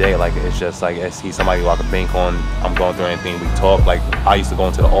this day, like it's just like he's somebody who I can bank on. I'm going through anything. We talk. Like I used to go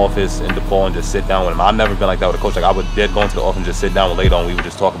into the office in DePaul and just sit down with him. I've never been like that with a coach. Like I would go into the office and just sit down with Lato and we would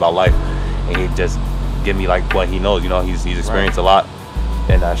just talk about life, and he'd just give me like what he knows. You know, he's experienced a lot,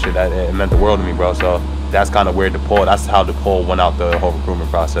 and that shit it meant the world to me, bro. So that's kind of where DePaul. That's how DePaul went out the whole recruitment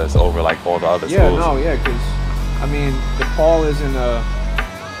process over like all the other schools. Yeah, because I mean DePaul isn't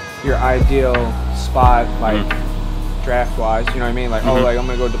your ideal spot like. Draft wise, you know what I mean? Like, oh, like I'm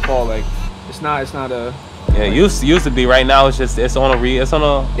gonna go to DePaul. Like, it's not a. Yeah, like, used to be. Right now, it's on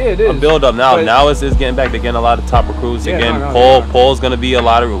a build up now. Now it's getting back. They're getting a lot of top recruits again. Paul's gonna be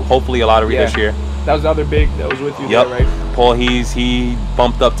hopefully a lottery this year. That was the other big that was with you. Yep. There, right? Paul, he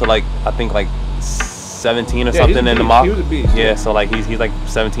bumped up to like I think like 17 or something in the mock. He was a beast. Yeah, so like he's like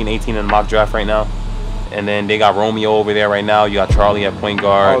 17, 18 in the mock draft right now. And then they got Romeo over there right now. You got Charlie at point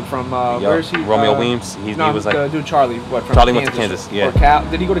guard. Oh, from where's he? Romeo Weems. He was like dude Charlie. What from Charlie Kansas? went to Kansas. Yeah. Or Cal?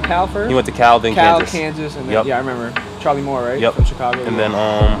 Did he go to Cal first? He went to Cal, then Kansas. Kansas, and then I remember Charlie Moore, right? Yep. From Chicago. And then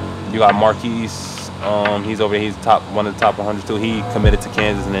you got Marquise. He's over there. He's one of the top 100 too. He committed to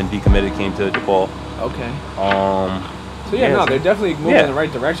Kansas and then decommitted, came to DePaul. Okay. So no, they're definitely moving in the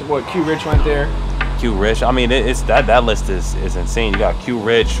right direction. What, Q Rich went there? Q Rich. I mean, it's that list is insane. You got Q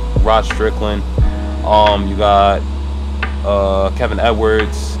Rich, Rod Strickland. You got Kevin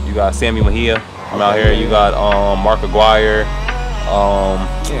Edwards. You got Sammy Mejia from out here. You got Mark Aguirre.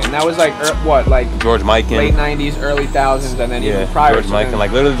 And that was like George Mikan. Late 90s, early 2000s, and then even prior George to Mikan. then.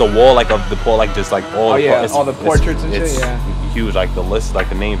 Like literally the wall like of the Paul, like just like all. All the portraits and shit. Yeah. Huge. Like the list, like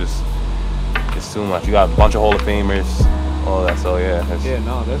the names is too much. You got a bunch of Hall of Famers. All that. So yeah.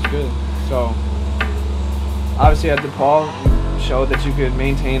 That's good. So obviously at DePaul, you showed that you could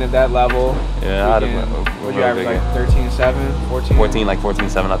maintain at that level. Yeah, would you average like 13-7, 14? Like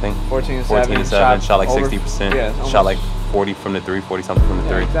 14-7, I think. 14-7. Shot like 60%. Yeah, shot like 40 from the 3, 40 something from the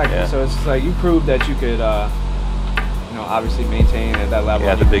 3. Exactly. Yeah. So it's like you proved that you could, obviously maintain at that level.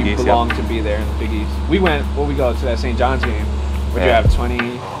 Yeah, the Big East. Belong to be there in the Big East. We go to that St. John's game. Would you have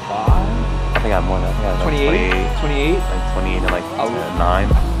 25? I think I had more than that. I think I had 28. Like 28 and like 9,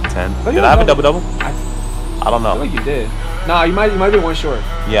 10. Did I have a double-double? I don't know. I feel like you did. Nah, you might be one short.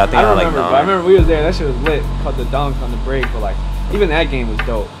 Yeah, I think I don't like remember, 9. but I remember we was there. That shit was lit. Caught the dunk on the break, but like even that game was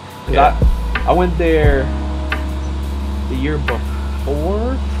dope. Yeah. I went there the year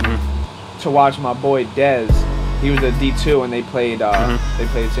before to watch my boy Dez. He was a D2 and they played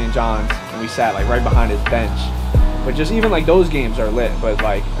St. John's and we sat like right behind his bench. But just even like those games are lit. But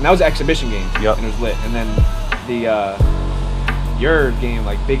like, and that was an exhibition game. Yep. And it was lit. And then your game,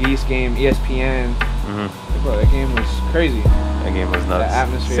 like Big East game, ESPN. Bro, that game was crazy. That game was nuts. The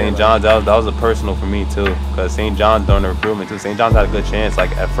atmosphere. St. John's, that was a personal for me too, because St. John's during the recruitment too. St. John's had a good chance.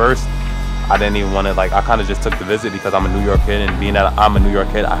 Like at first, I didn't even want to. Like I kind of just took the visit because I'm a New York kid, and being that I'm a New York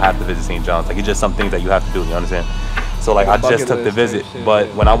kid, I have to visit St. John's. Like it's just some things that you have to do. You understand? So like I just took the visit,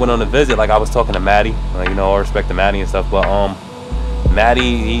 but when I went on the visit, like I was talking to Maddie, like, all respect to Maddie and stuff, but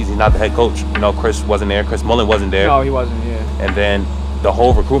Maddie, he's not the head coach. Chris wasn't there. Chris Mullen wasn't there. No, he wasn't. Yeah. And then the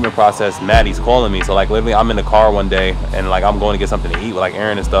whole recruitment process, Maddie's calling me. So like literally I'm in the car one day and like I'm going to get something to eat with like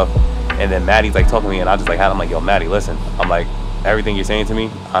Aaron and stuff. And then Maddie's like talking to me and I just like I'm like, yo, Maddie, listen. I'm like, everything you're saying to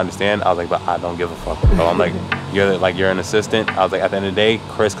me, I understand. I was like, but I don't give a fuck. So I'm like, you're an assistant. I was like, at the end of the day,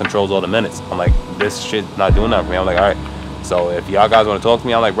 Chris controls all the minutes. I'm like, this shit's not doing nothing for me. I'm like, all right. So if y'all guys want to talk to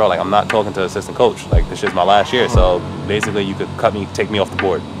me, I'm like, bro, like I'm not talking to assistant coach. Like this shit's my last year. So basically you could take me off the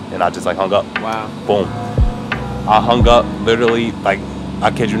board. And I just like hung up. Wow. Boom. I hung up literally like, I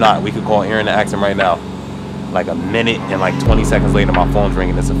kid you not, we could call Aaron and ask him right now. Like a minute and like 20 seconds later, my phone's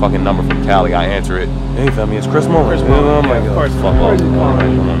ringing. It's a fucking number from Cali. I answer it. Hey, Femi, it's Chris Mullen. I'm like, of course, fuck off. Come on,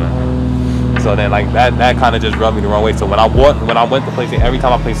 man. So then like that kind of just rubbed me the wrong way. So when I went to play, every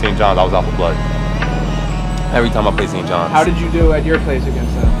time I played St. John's, I was out for blood. Every time I played St. John's. How did you do at your place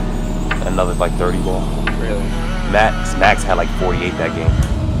against them? Another like 30 ball. Really? Max had like 48 that game.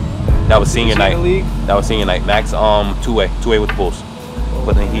 That was senior night. That was senior night. Max two-way with the Bulls.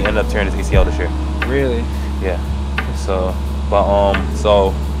 But then he ended up tearing his ACL this year. Really? Yeah. So,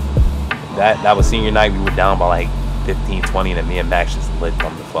 so that was senior night. We were down by like 15, 20, and then me and Max just lit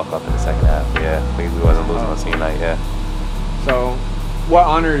them the fuck up in the second half. Yeah, we wasn't losing on senior night. Yeah. So, what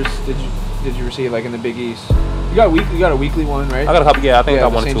honors did you receive like in the Big East? You got a weekly one, right? I got a couple. Yeah, I think I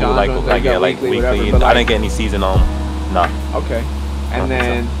got one St. too. John's Like weekly. Whatever, I didn't get any season Nah. Okay. And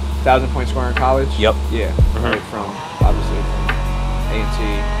then 1,000-point score in college. Yep. Yeah. Right from obviously A&T,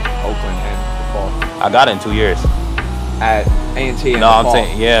 Oakland, and DePaul. I got it in 2 years. At A&T and No, DePaul. I'm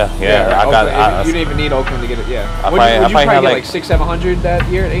saying yeah. I got it. You didn't even need Oakland to get it. Yeah. Would you probably get like 600-700 that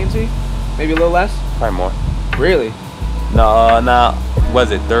year at A&T? Maybe a little less. Probably more. Really? Nah,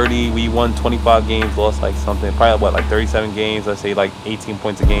 was it 30? We won 25 games, lost like something. Probably what, like 37 games? Let's say like 18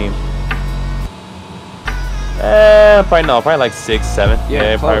 points a game. Probably like 6, 7.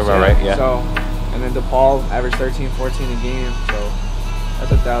 Yeah, close, probably right. Yeah. So, and then DePaul averaged 13, 14 a game. So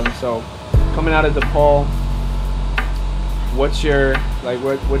that's 1,000. So coming out of DePaul, what's your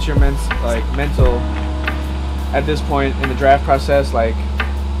mental at this point in the draft process? Like,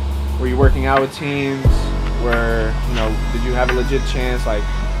 were you working out with teams? Did you have a legit chance? Like,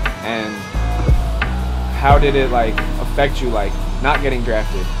 and how did it like affect you, like not getting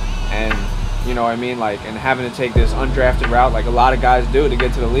drafted, and you know what I mean, like, and having to take this undrafted route like a lot of guys do to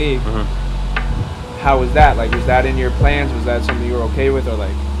get to the league? Mm-hmm. How was that? Like, was that in your plans? Was that something you were okay with, or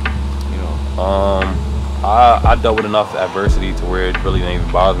like, you know? I dealt with enough adversity to where it really didn't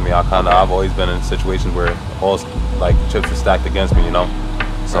even bother me. I've always been in situations where all like chips were stacked against me, you know.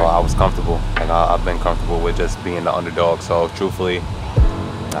 So I was comfortable. Like I've been comfortable with just being the underdog. So truthfully,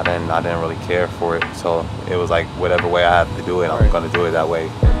 I didn't really care for it. So it was like whatever way I have to do it, I'm gonna do it that way.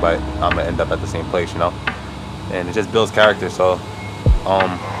 But I'm gonna end up at the same place, you know. And it just builds character. So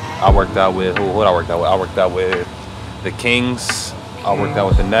I worked out with who I worked out with. I worked out with the Kings. I worked out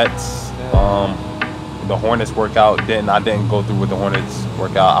with the Nets. The Hornets workout I didn't go through with the Hornets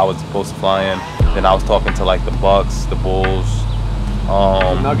workout. I was supposed to fly in. Then I was talking to like the Bucks, the Bulls,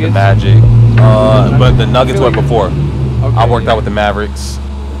 the Magic. But the Nuggets were before. Okay, I worked out with the Mavericks.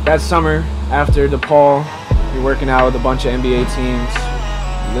 That summer after DePaul, you're working out with a bunch of NBA teams.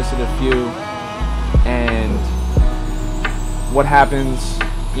 You listed a few. And what happens,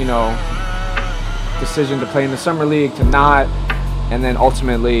 you know, decision to play in the summer league, to not, and then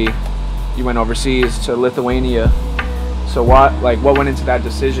ultimately you went overseas to Lithuania. So what went into that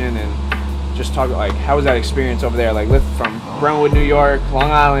decision, and just talk like how was that experience over there? Like from Brentwood, New York, Long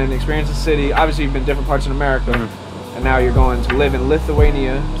Island, experience the city. Obviously you've been different parts of America, and now you're going to live in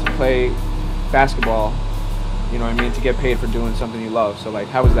Lithuania to play basketball. You know what I mean? To get paid for doing something you love. So like,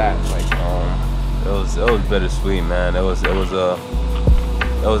 how was that? Like, it was bittersweet, man. It was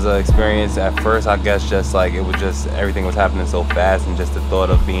an experience at first, I guess, just like everything was happening so fast, and just the thought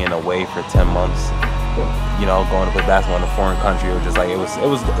of being away for 10 months, you know, going to play basketball in a foreign country, it was just like it was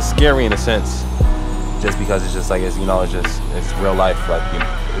scary in a sense, just because it's just like it's real life, like, you know,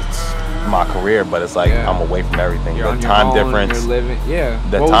 it's my career, but it's like I'm away from everything. You're the time difference, the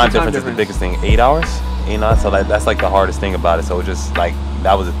time difference is the biggest thing. 8 hours, you know, so that's like the hardest thing about it. So it just like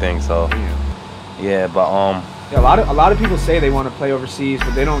that was the thing. So yeah, but yeah, a lot of people say they want to play overseas,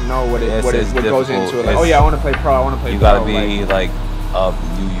 but they don't know what goes into it. Like, oh yeah, I want to play pro. I want to play. You gotta be like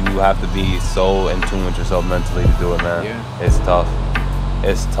you have to be so in tune with yourself mentally to do it, man. Yeah. It's tough.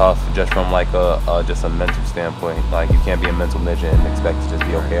 It's tough just from like just a mental standpoint. Like you can't be a mental midget and expect to just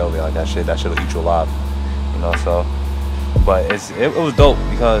be okay over there. Like that shit'll eat you alive, you know. So, but it was dope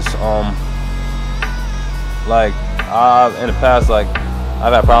because like in the past, like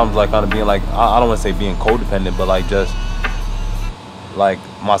I've had problems like kind of being like, I don't want to say being codependent, but like just like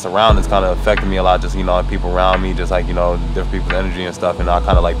my surroundings kind of affected me a lot. Just, you know, people around me, just like, you know, different people's energy and stuff, and I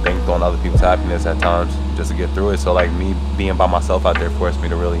kind of like banked on other people's happiness at times just to get through it. So like me being by myself out there forced me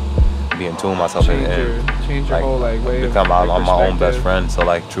to really be in tune with myself and change your whole like way become my own best friend. So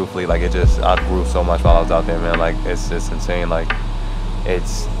like truthfully, like I grew so much while I was out there, man. Like it's insane. Like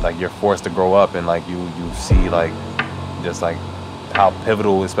it's like you're forced to grow up, and like you see like just like how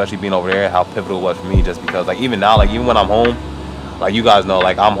pivotal, especially being over there, how pivotal it was for me, just because like even now, like even when I'm home, like you guys know,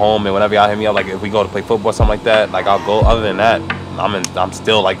 like I'm home, and whenever y'all hit me up, like if we go to play football or something like that, like I'll go. Other than that, I'm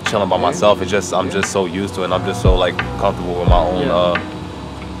still like chilling by myself. It's just I'm just so used to it, and I'm just so like comfortable with my own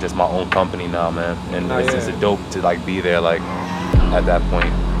just my own company now, man. And it's just dope to like be there like at that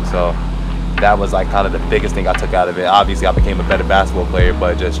point. So that was like kind of the biggest thing I took out of it. Obviously I became a better basketball player,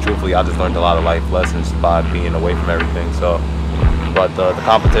 but just truthfully I just learned a lot of life lessons by being away from everything. So but the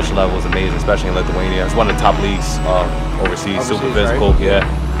competition level was amazing, especially in Lithuania. It's one of the top leagues overseas, super physical, right?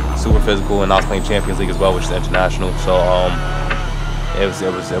 Yeah, super physical. And I was playing Champions League as well, which is international. So it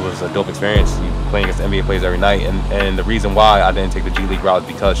was a dope experience. You playing against NBA players every night, and the reason why I didn't take the G League route is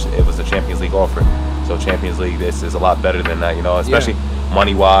because it was a Champions League offer. So Champions League, this is a lot better than that, you know, especially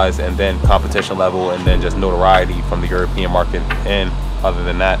money-wise, and then competition level, and then just notoriety from the European market. And other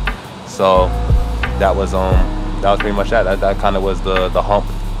than that, so that was pretty much that. That kind of was the hump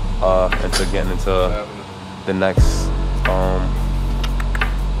into getting into the next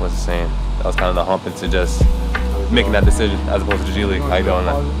what's it saying? That was kind of the hump into just making that decision as opposed to the G League. How you doing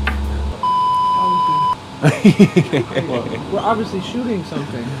that? We're obviously shooting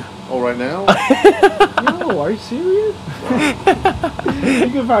something. Oh, right now? Yo, are you serious? You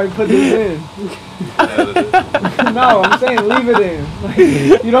could probably put this in. No, I'm saying leave it in. Like,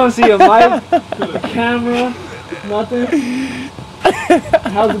 you don't see a mic, a camera, nothing.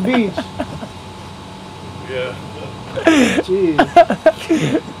 How's the beach? Yeah. Jeez.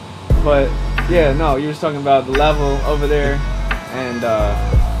 But yeah, no, you were talking about the level over there, and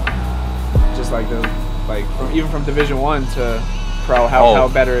just like even from Division 1 to pro, how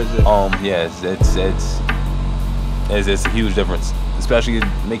better is it? Yeah, it's a huge difference, especially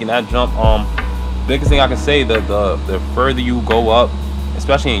making that jump. Biggest thing I can say, the further you go up,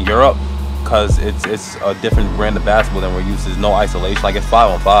 especially in Europe, because it's a different brand of basketball than we're used to. There's no isolation, like it's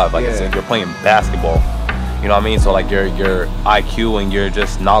 5-on-5, like it's, you're playing basketball. You know what I mean? So like your IQ and your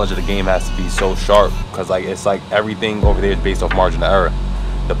just knowledge of the game has to be so sharp, because like it's like everything over there is based off margin of error.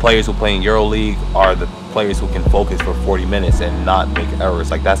 The players who play in EuroLeague are the players who can focus for 40 minutes and not make errors.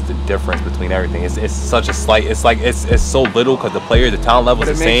 Like that's the difference between everything. It's such a slight. It's like it's so little because the talent level is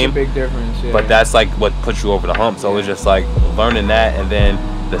the same. It makes a big difference. Yeah. But that's like what puts you over the hump. So it's just like learning that, and then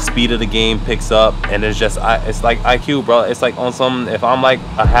the speed of the game picks up, and it's just it's like IQ, bro. It's like on some, if I'm like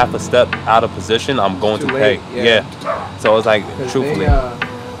a half a step out of position, I'm going to pay. Yeah. So it's like truthfully,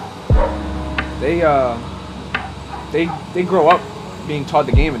 they grow up being taught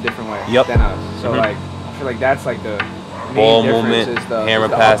the game a different way than us. So like I feel like that's like the ball movement, hammer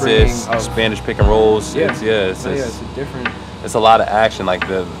passes, Spanish pick and rolls. It's a different. It's a lot of action. Like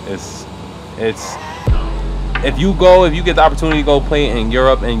it's. If you get the opportunity to go play in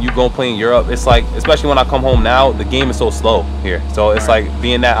Europe and you go play in Europe, it's like, especially when I come home now, the game is so slow here. So it's like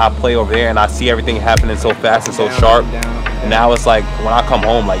being that I play over there and I see everything happening so fast and so sharp. And now it's like when I come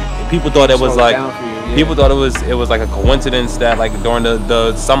home, like people thought it was like people thought it was like a coincidence that like during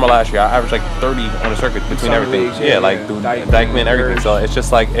the summer last year I averaged like 30 on the circuit between everything. Like through Dykeman, everything. So it's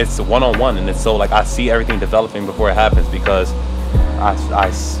just like it's one-on-one, and it's so like I see everything developing before it happens, because I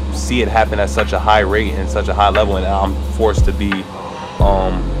see it happen at such a high rate and such a high level, and I'm forced to be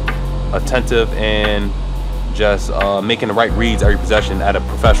attentive and just making the right reads every possession at a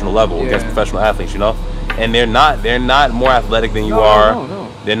professional level against professional athletes, you know. And they're not more athletic than you are. No.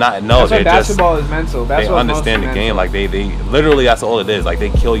 They're not. No, they're basketball is mental. They understand the game. Like they literally, that's all it is. Like they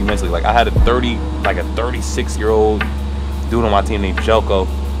kill you mentally. Like I had a 36-year-old dude on my team named Jelko.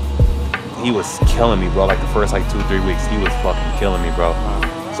 He was killing me, bro. Like the first like 2-3 weeks, he was fucking killing me, bro.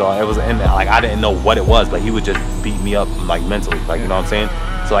 So it was, and like I didn't know what it was, but he would just beat me up like mentally, like you know what I'm saying.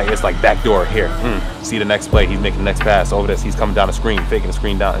 So like it's like backdoor here. See the next play, he's making the next pass over this. He's coming down the screen, faking the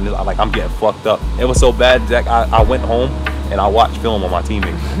screen down, and like I'm getting fucked up. It was so bad that I went home and I watched film on my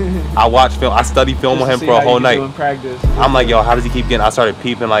teammate. I studied film on him for a whole night. I'm like, yo, how does he keep getting? I started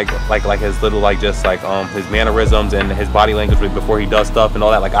peeping like his little his mannerisms and his body language before he does stuff and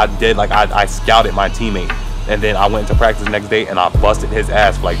all that. Like I scouted my teammate, and then I went to practice the next day and I busted his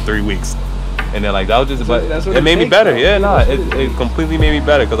ass for like 3 weeks. And then like that was just, but it made me better. Yeah, it completely made me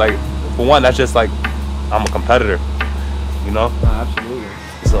better, because like for one, that's just like I'm a competitor, you know. Absolutely.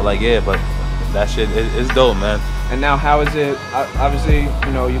 So like but that shit is dope, man. And now, how is it? Obviously,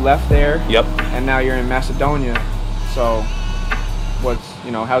 you know, you left there. Yep. And now you're in Macedonia. So,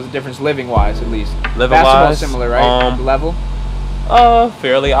 how's the difference living-wise, at least? Basketball's similar, right? Level?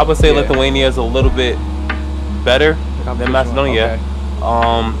 Fairly. I would say Lithuania is a little bit better than Macedonia. Okay.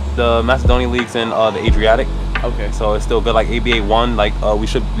 The Macedonia league's in the Adriatic. Okay. So it's still good. Like ABA 1, like we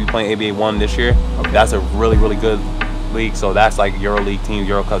should be playing ABA 1 this year. Okay. That's a really, really good league. So that's like EuroLeague teams,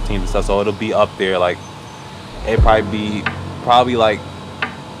 Euro Cup teams and stuff. So it'll be up there. Like it'd probably like,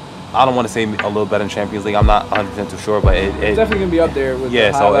 I don't want to say a little better than Champions League. I'm not 100% too sure, but it's definitely gonna be up there with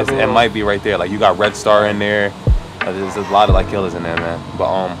the high so level. it might be right there. Like you got Red Star in there. There's a lot of like killers in there, man.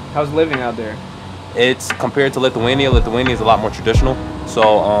 But how's living out there? It's compared to Lithuania. Lithuania is a lot more traditional.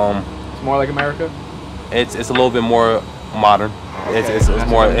 So it's more like America. It's a little bit more modern. Okay. It's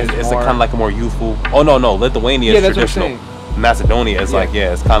more kind of like a more youthful. Oh no, Lithuania is traditional. Macedonia is like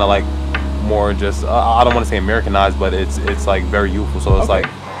it's kind of like more just I don't want to say Americanized, but it's like very youthful. So it's like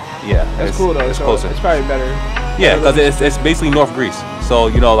that's cool though. It's closer. It's probably better. Yeah, because it's basically North Greece. So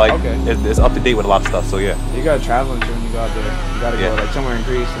it's up to date with a lot of stuff. So you gotta travel and shit when you go out there. You gotta go like somewhere in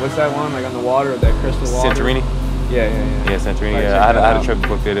Greece. What's that one like on the water? That crystal water. Santorini. Yeah, Santorini. I had a trip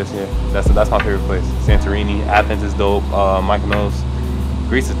booked there this year. That's my favorite place. Santorini. Athens is dope. Mykonos.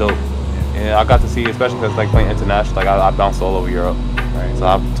 Greece is dope. And I got to see, especially because like playing international, like I bounced all over Europe. Right. So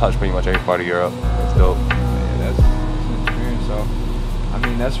I've touched pretty much every part of Europe. It's dope. Yeah, that's an experience. So I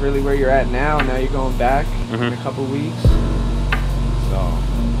mean, that's really where you're at now. Now you're going back in a couple weeks. So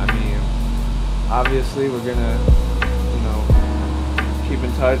I mean, obviously, we're gonna, you know, keep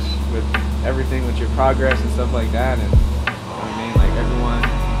in touch with everything, with your progress and stuff like that. And you know what I mean, like everyone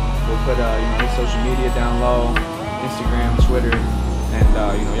will put you know, his social media down low, Instagram, Twitter, and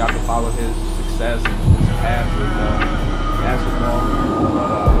you know, y'all can follow his success and his path with basketball.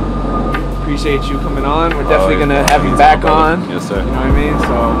 But, appreciate you coming on. We're definitely gonna have you back on. Yes, sir. You know what I mean?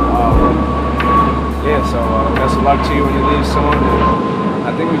 So yeah, so best of luck to you when you leave soon. And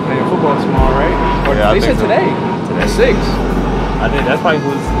I think we're playing football tomorrow, right? Or Yeah, they said so. today. At 6. I think that's probably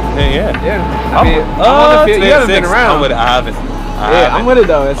who's. Yeah. Yeah. I mean, I'm on the field. You haven't been around. I'm with it. I haven't. I'm with it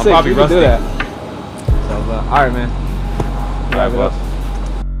though. At 6. probably You can do rusty. that. So, all right, man. All right, boss.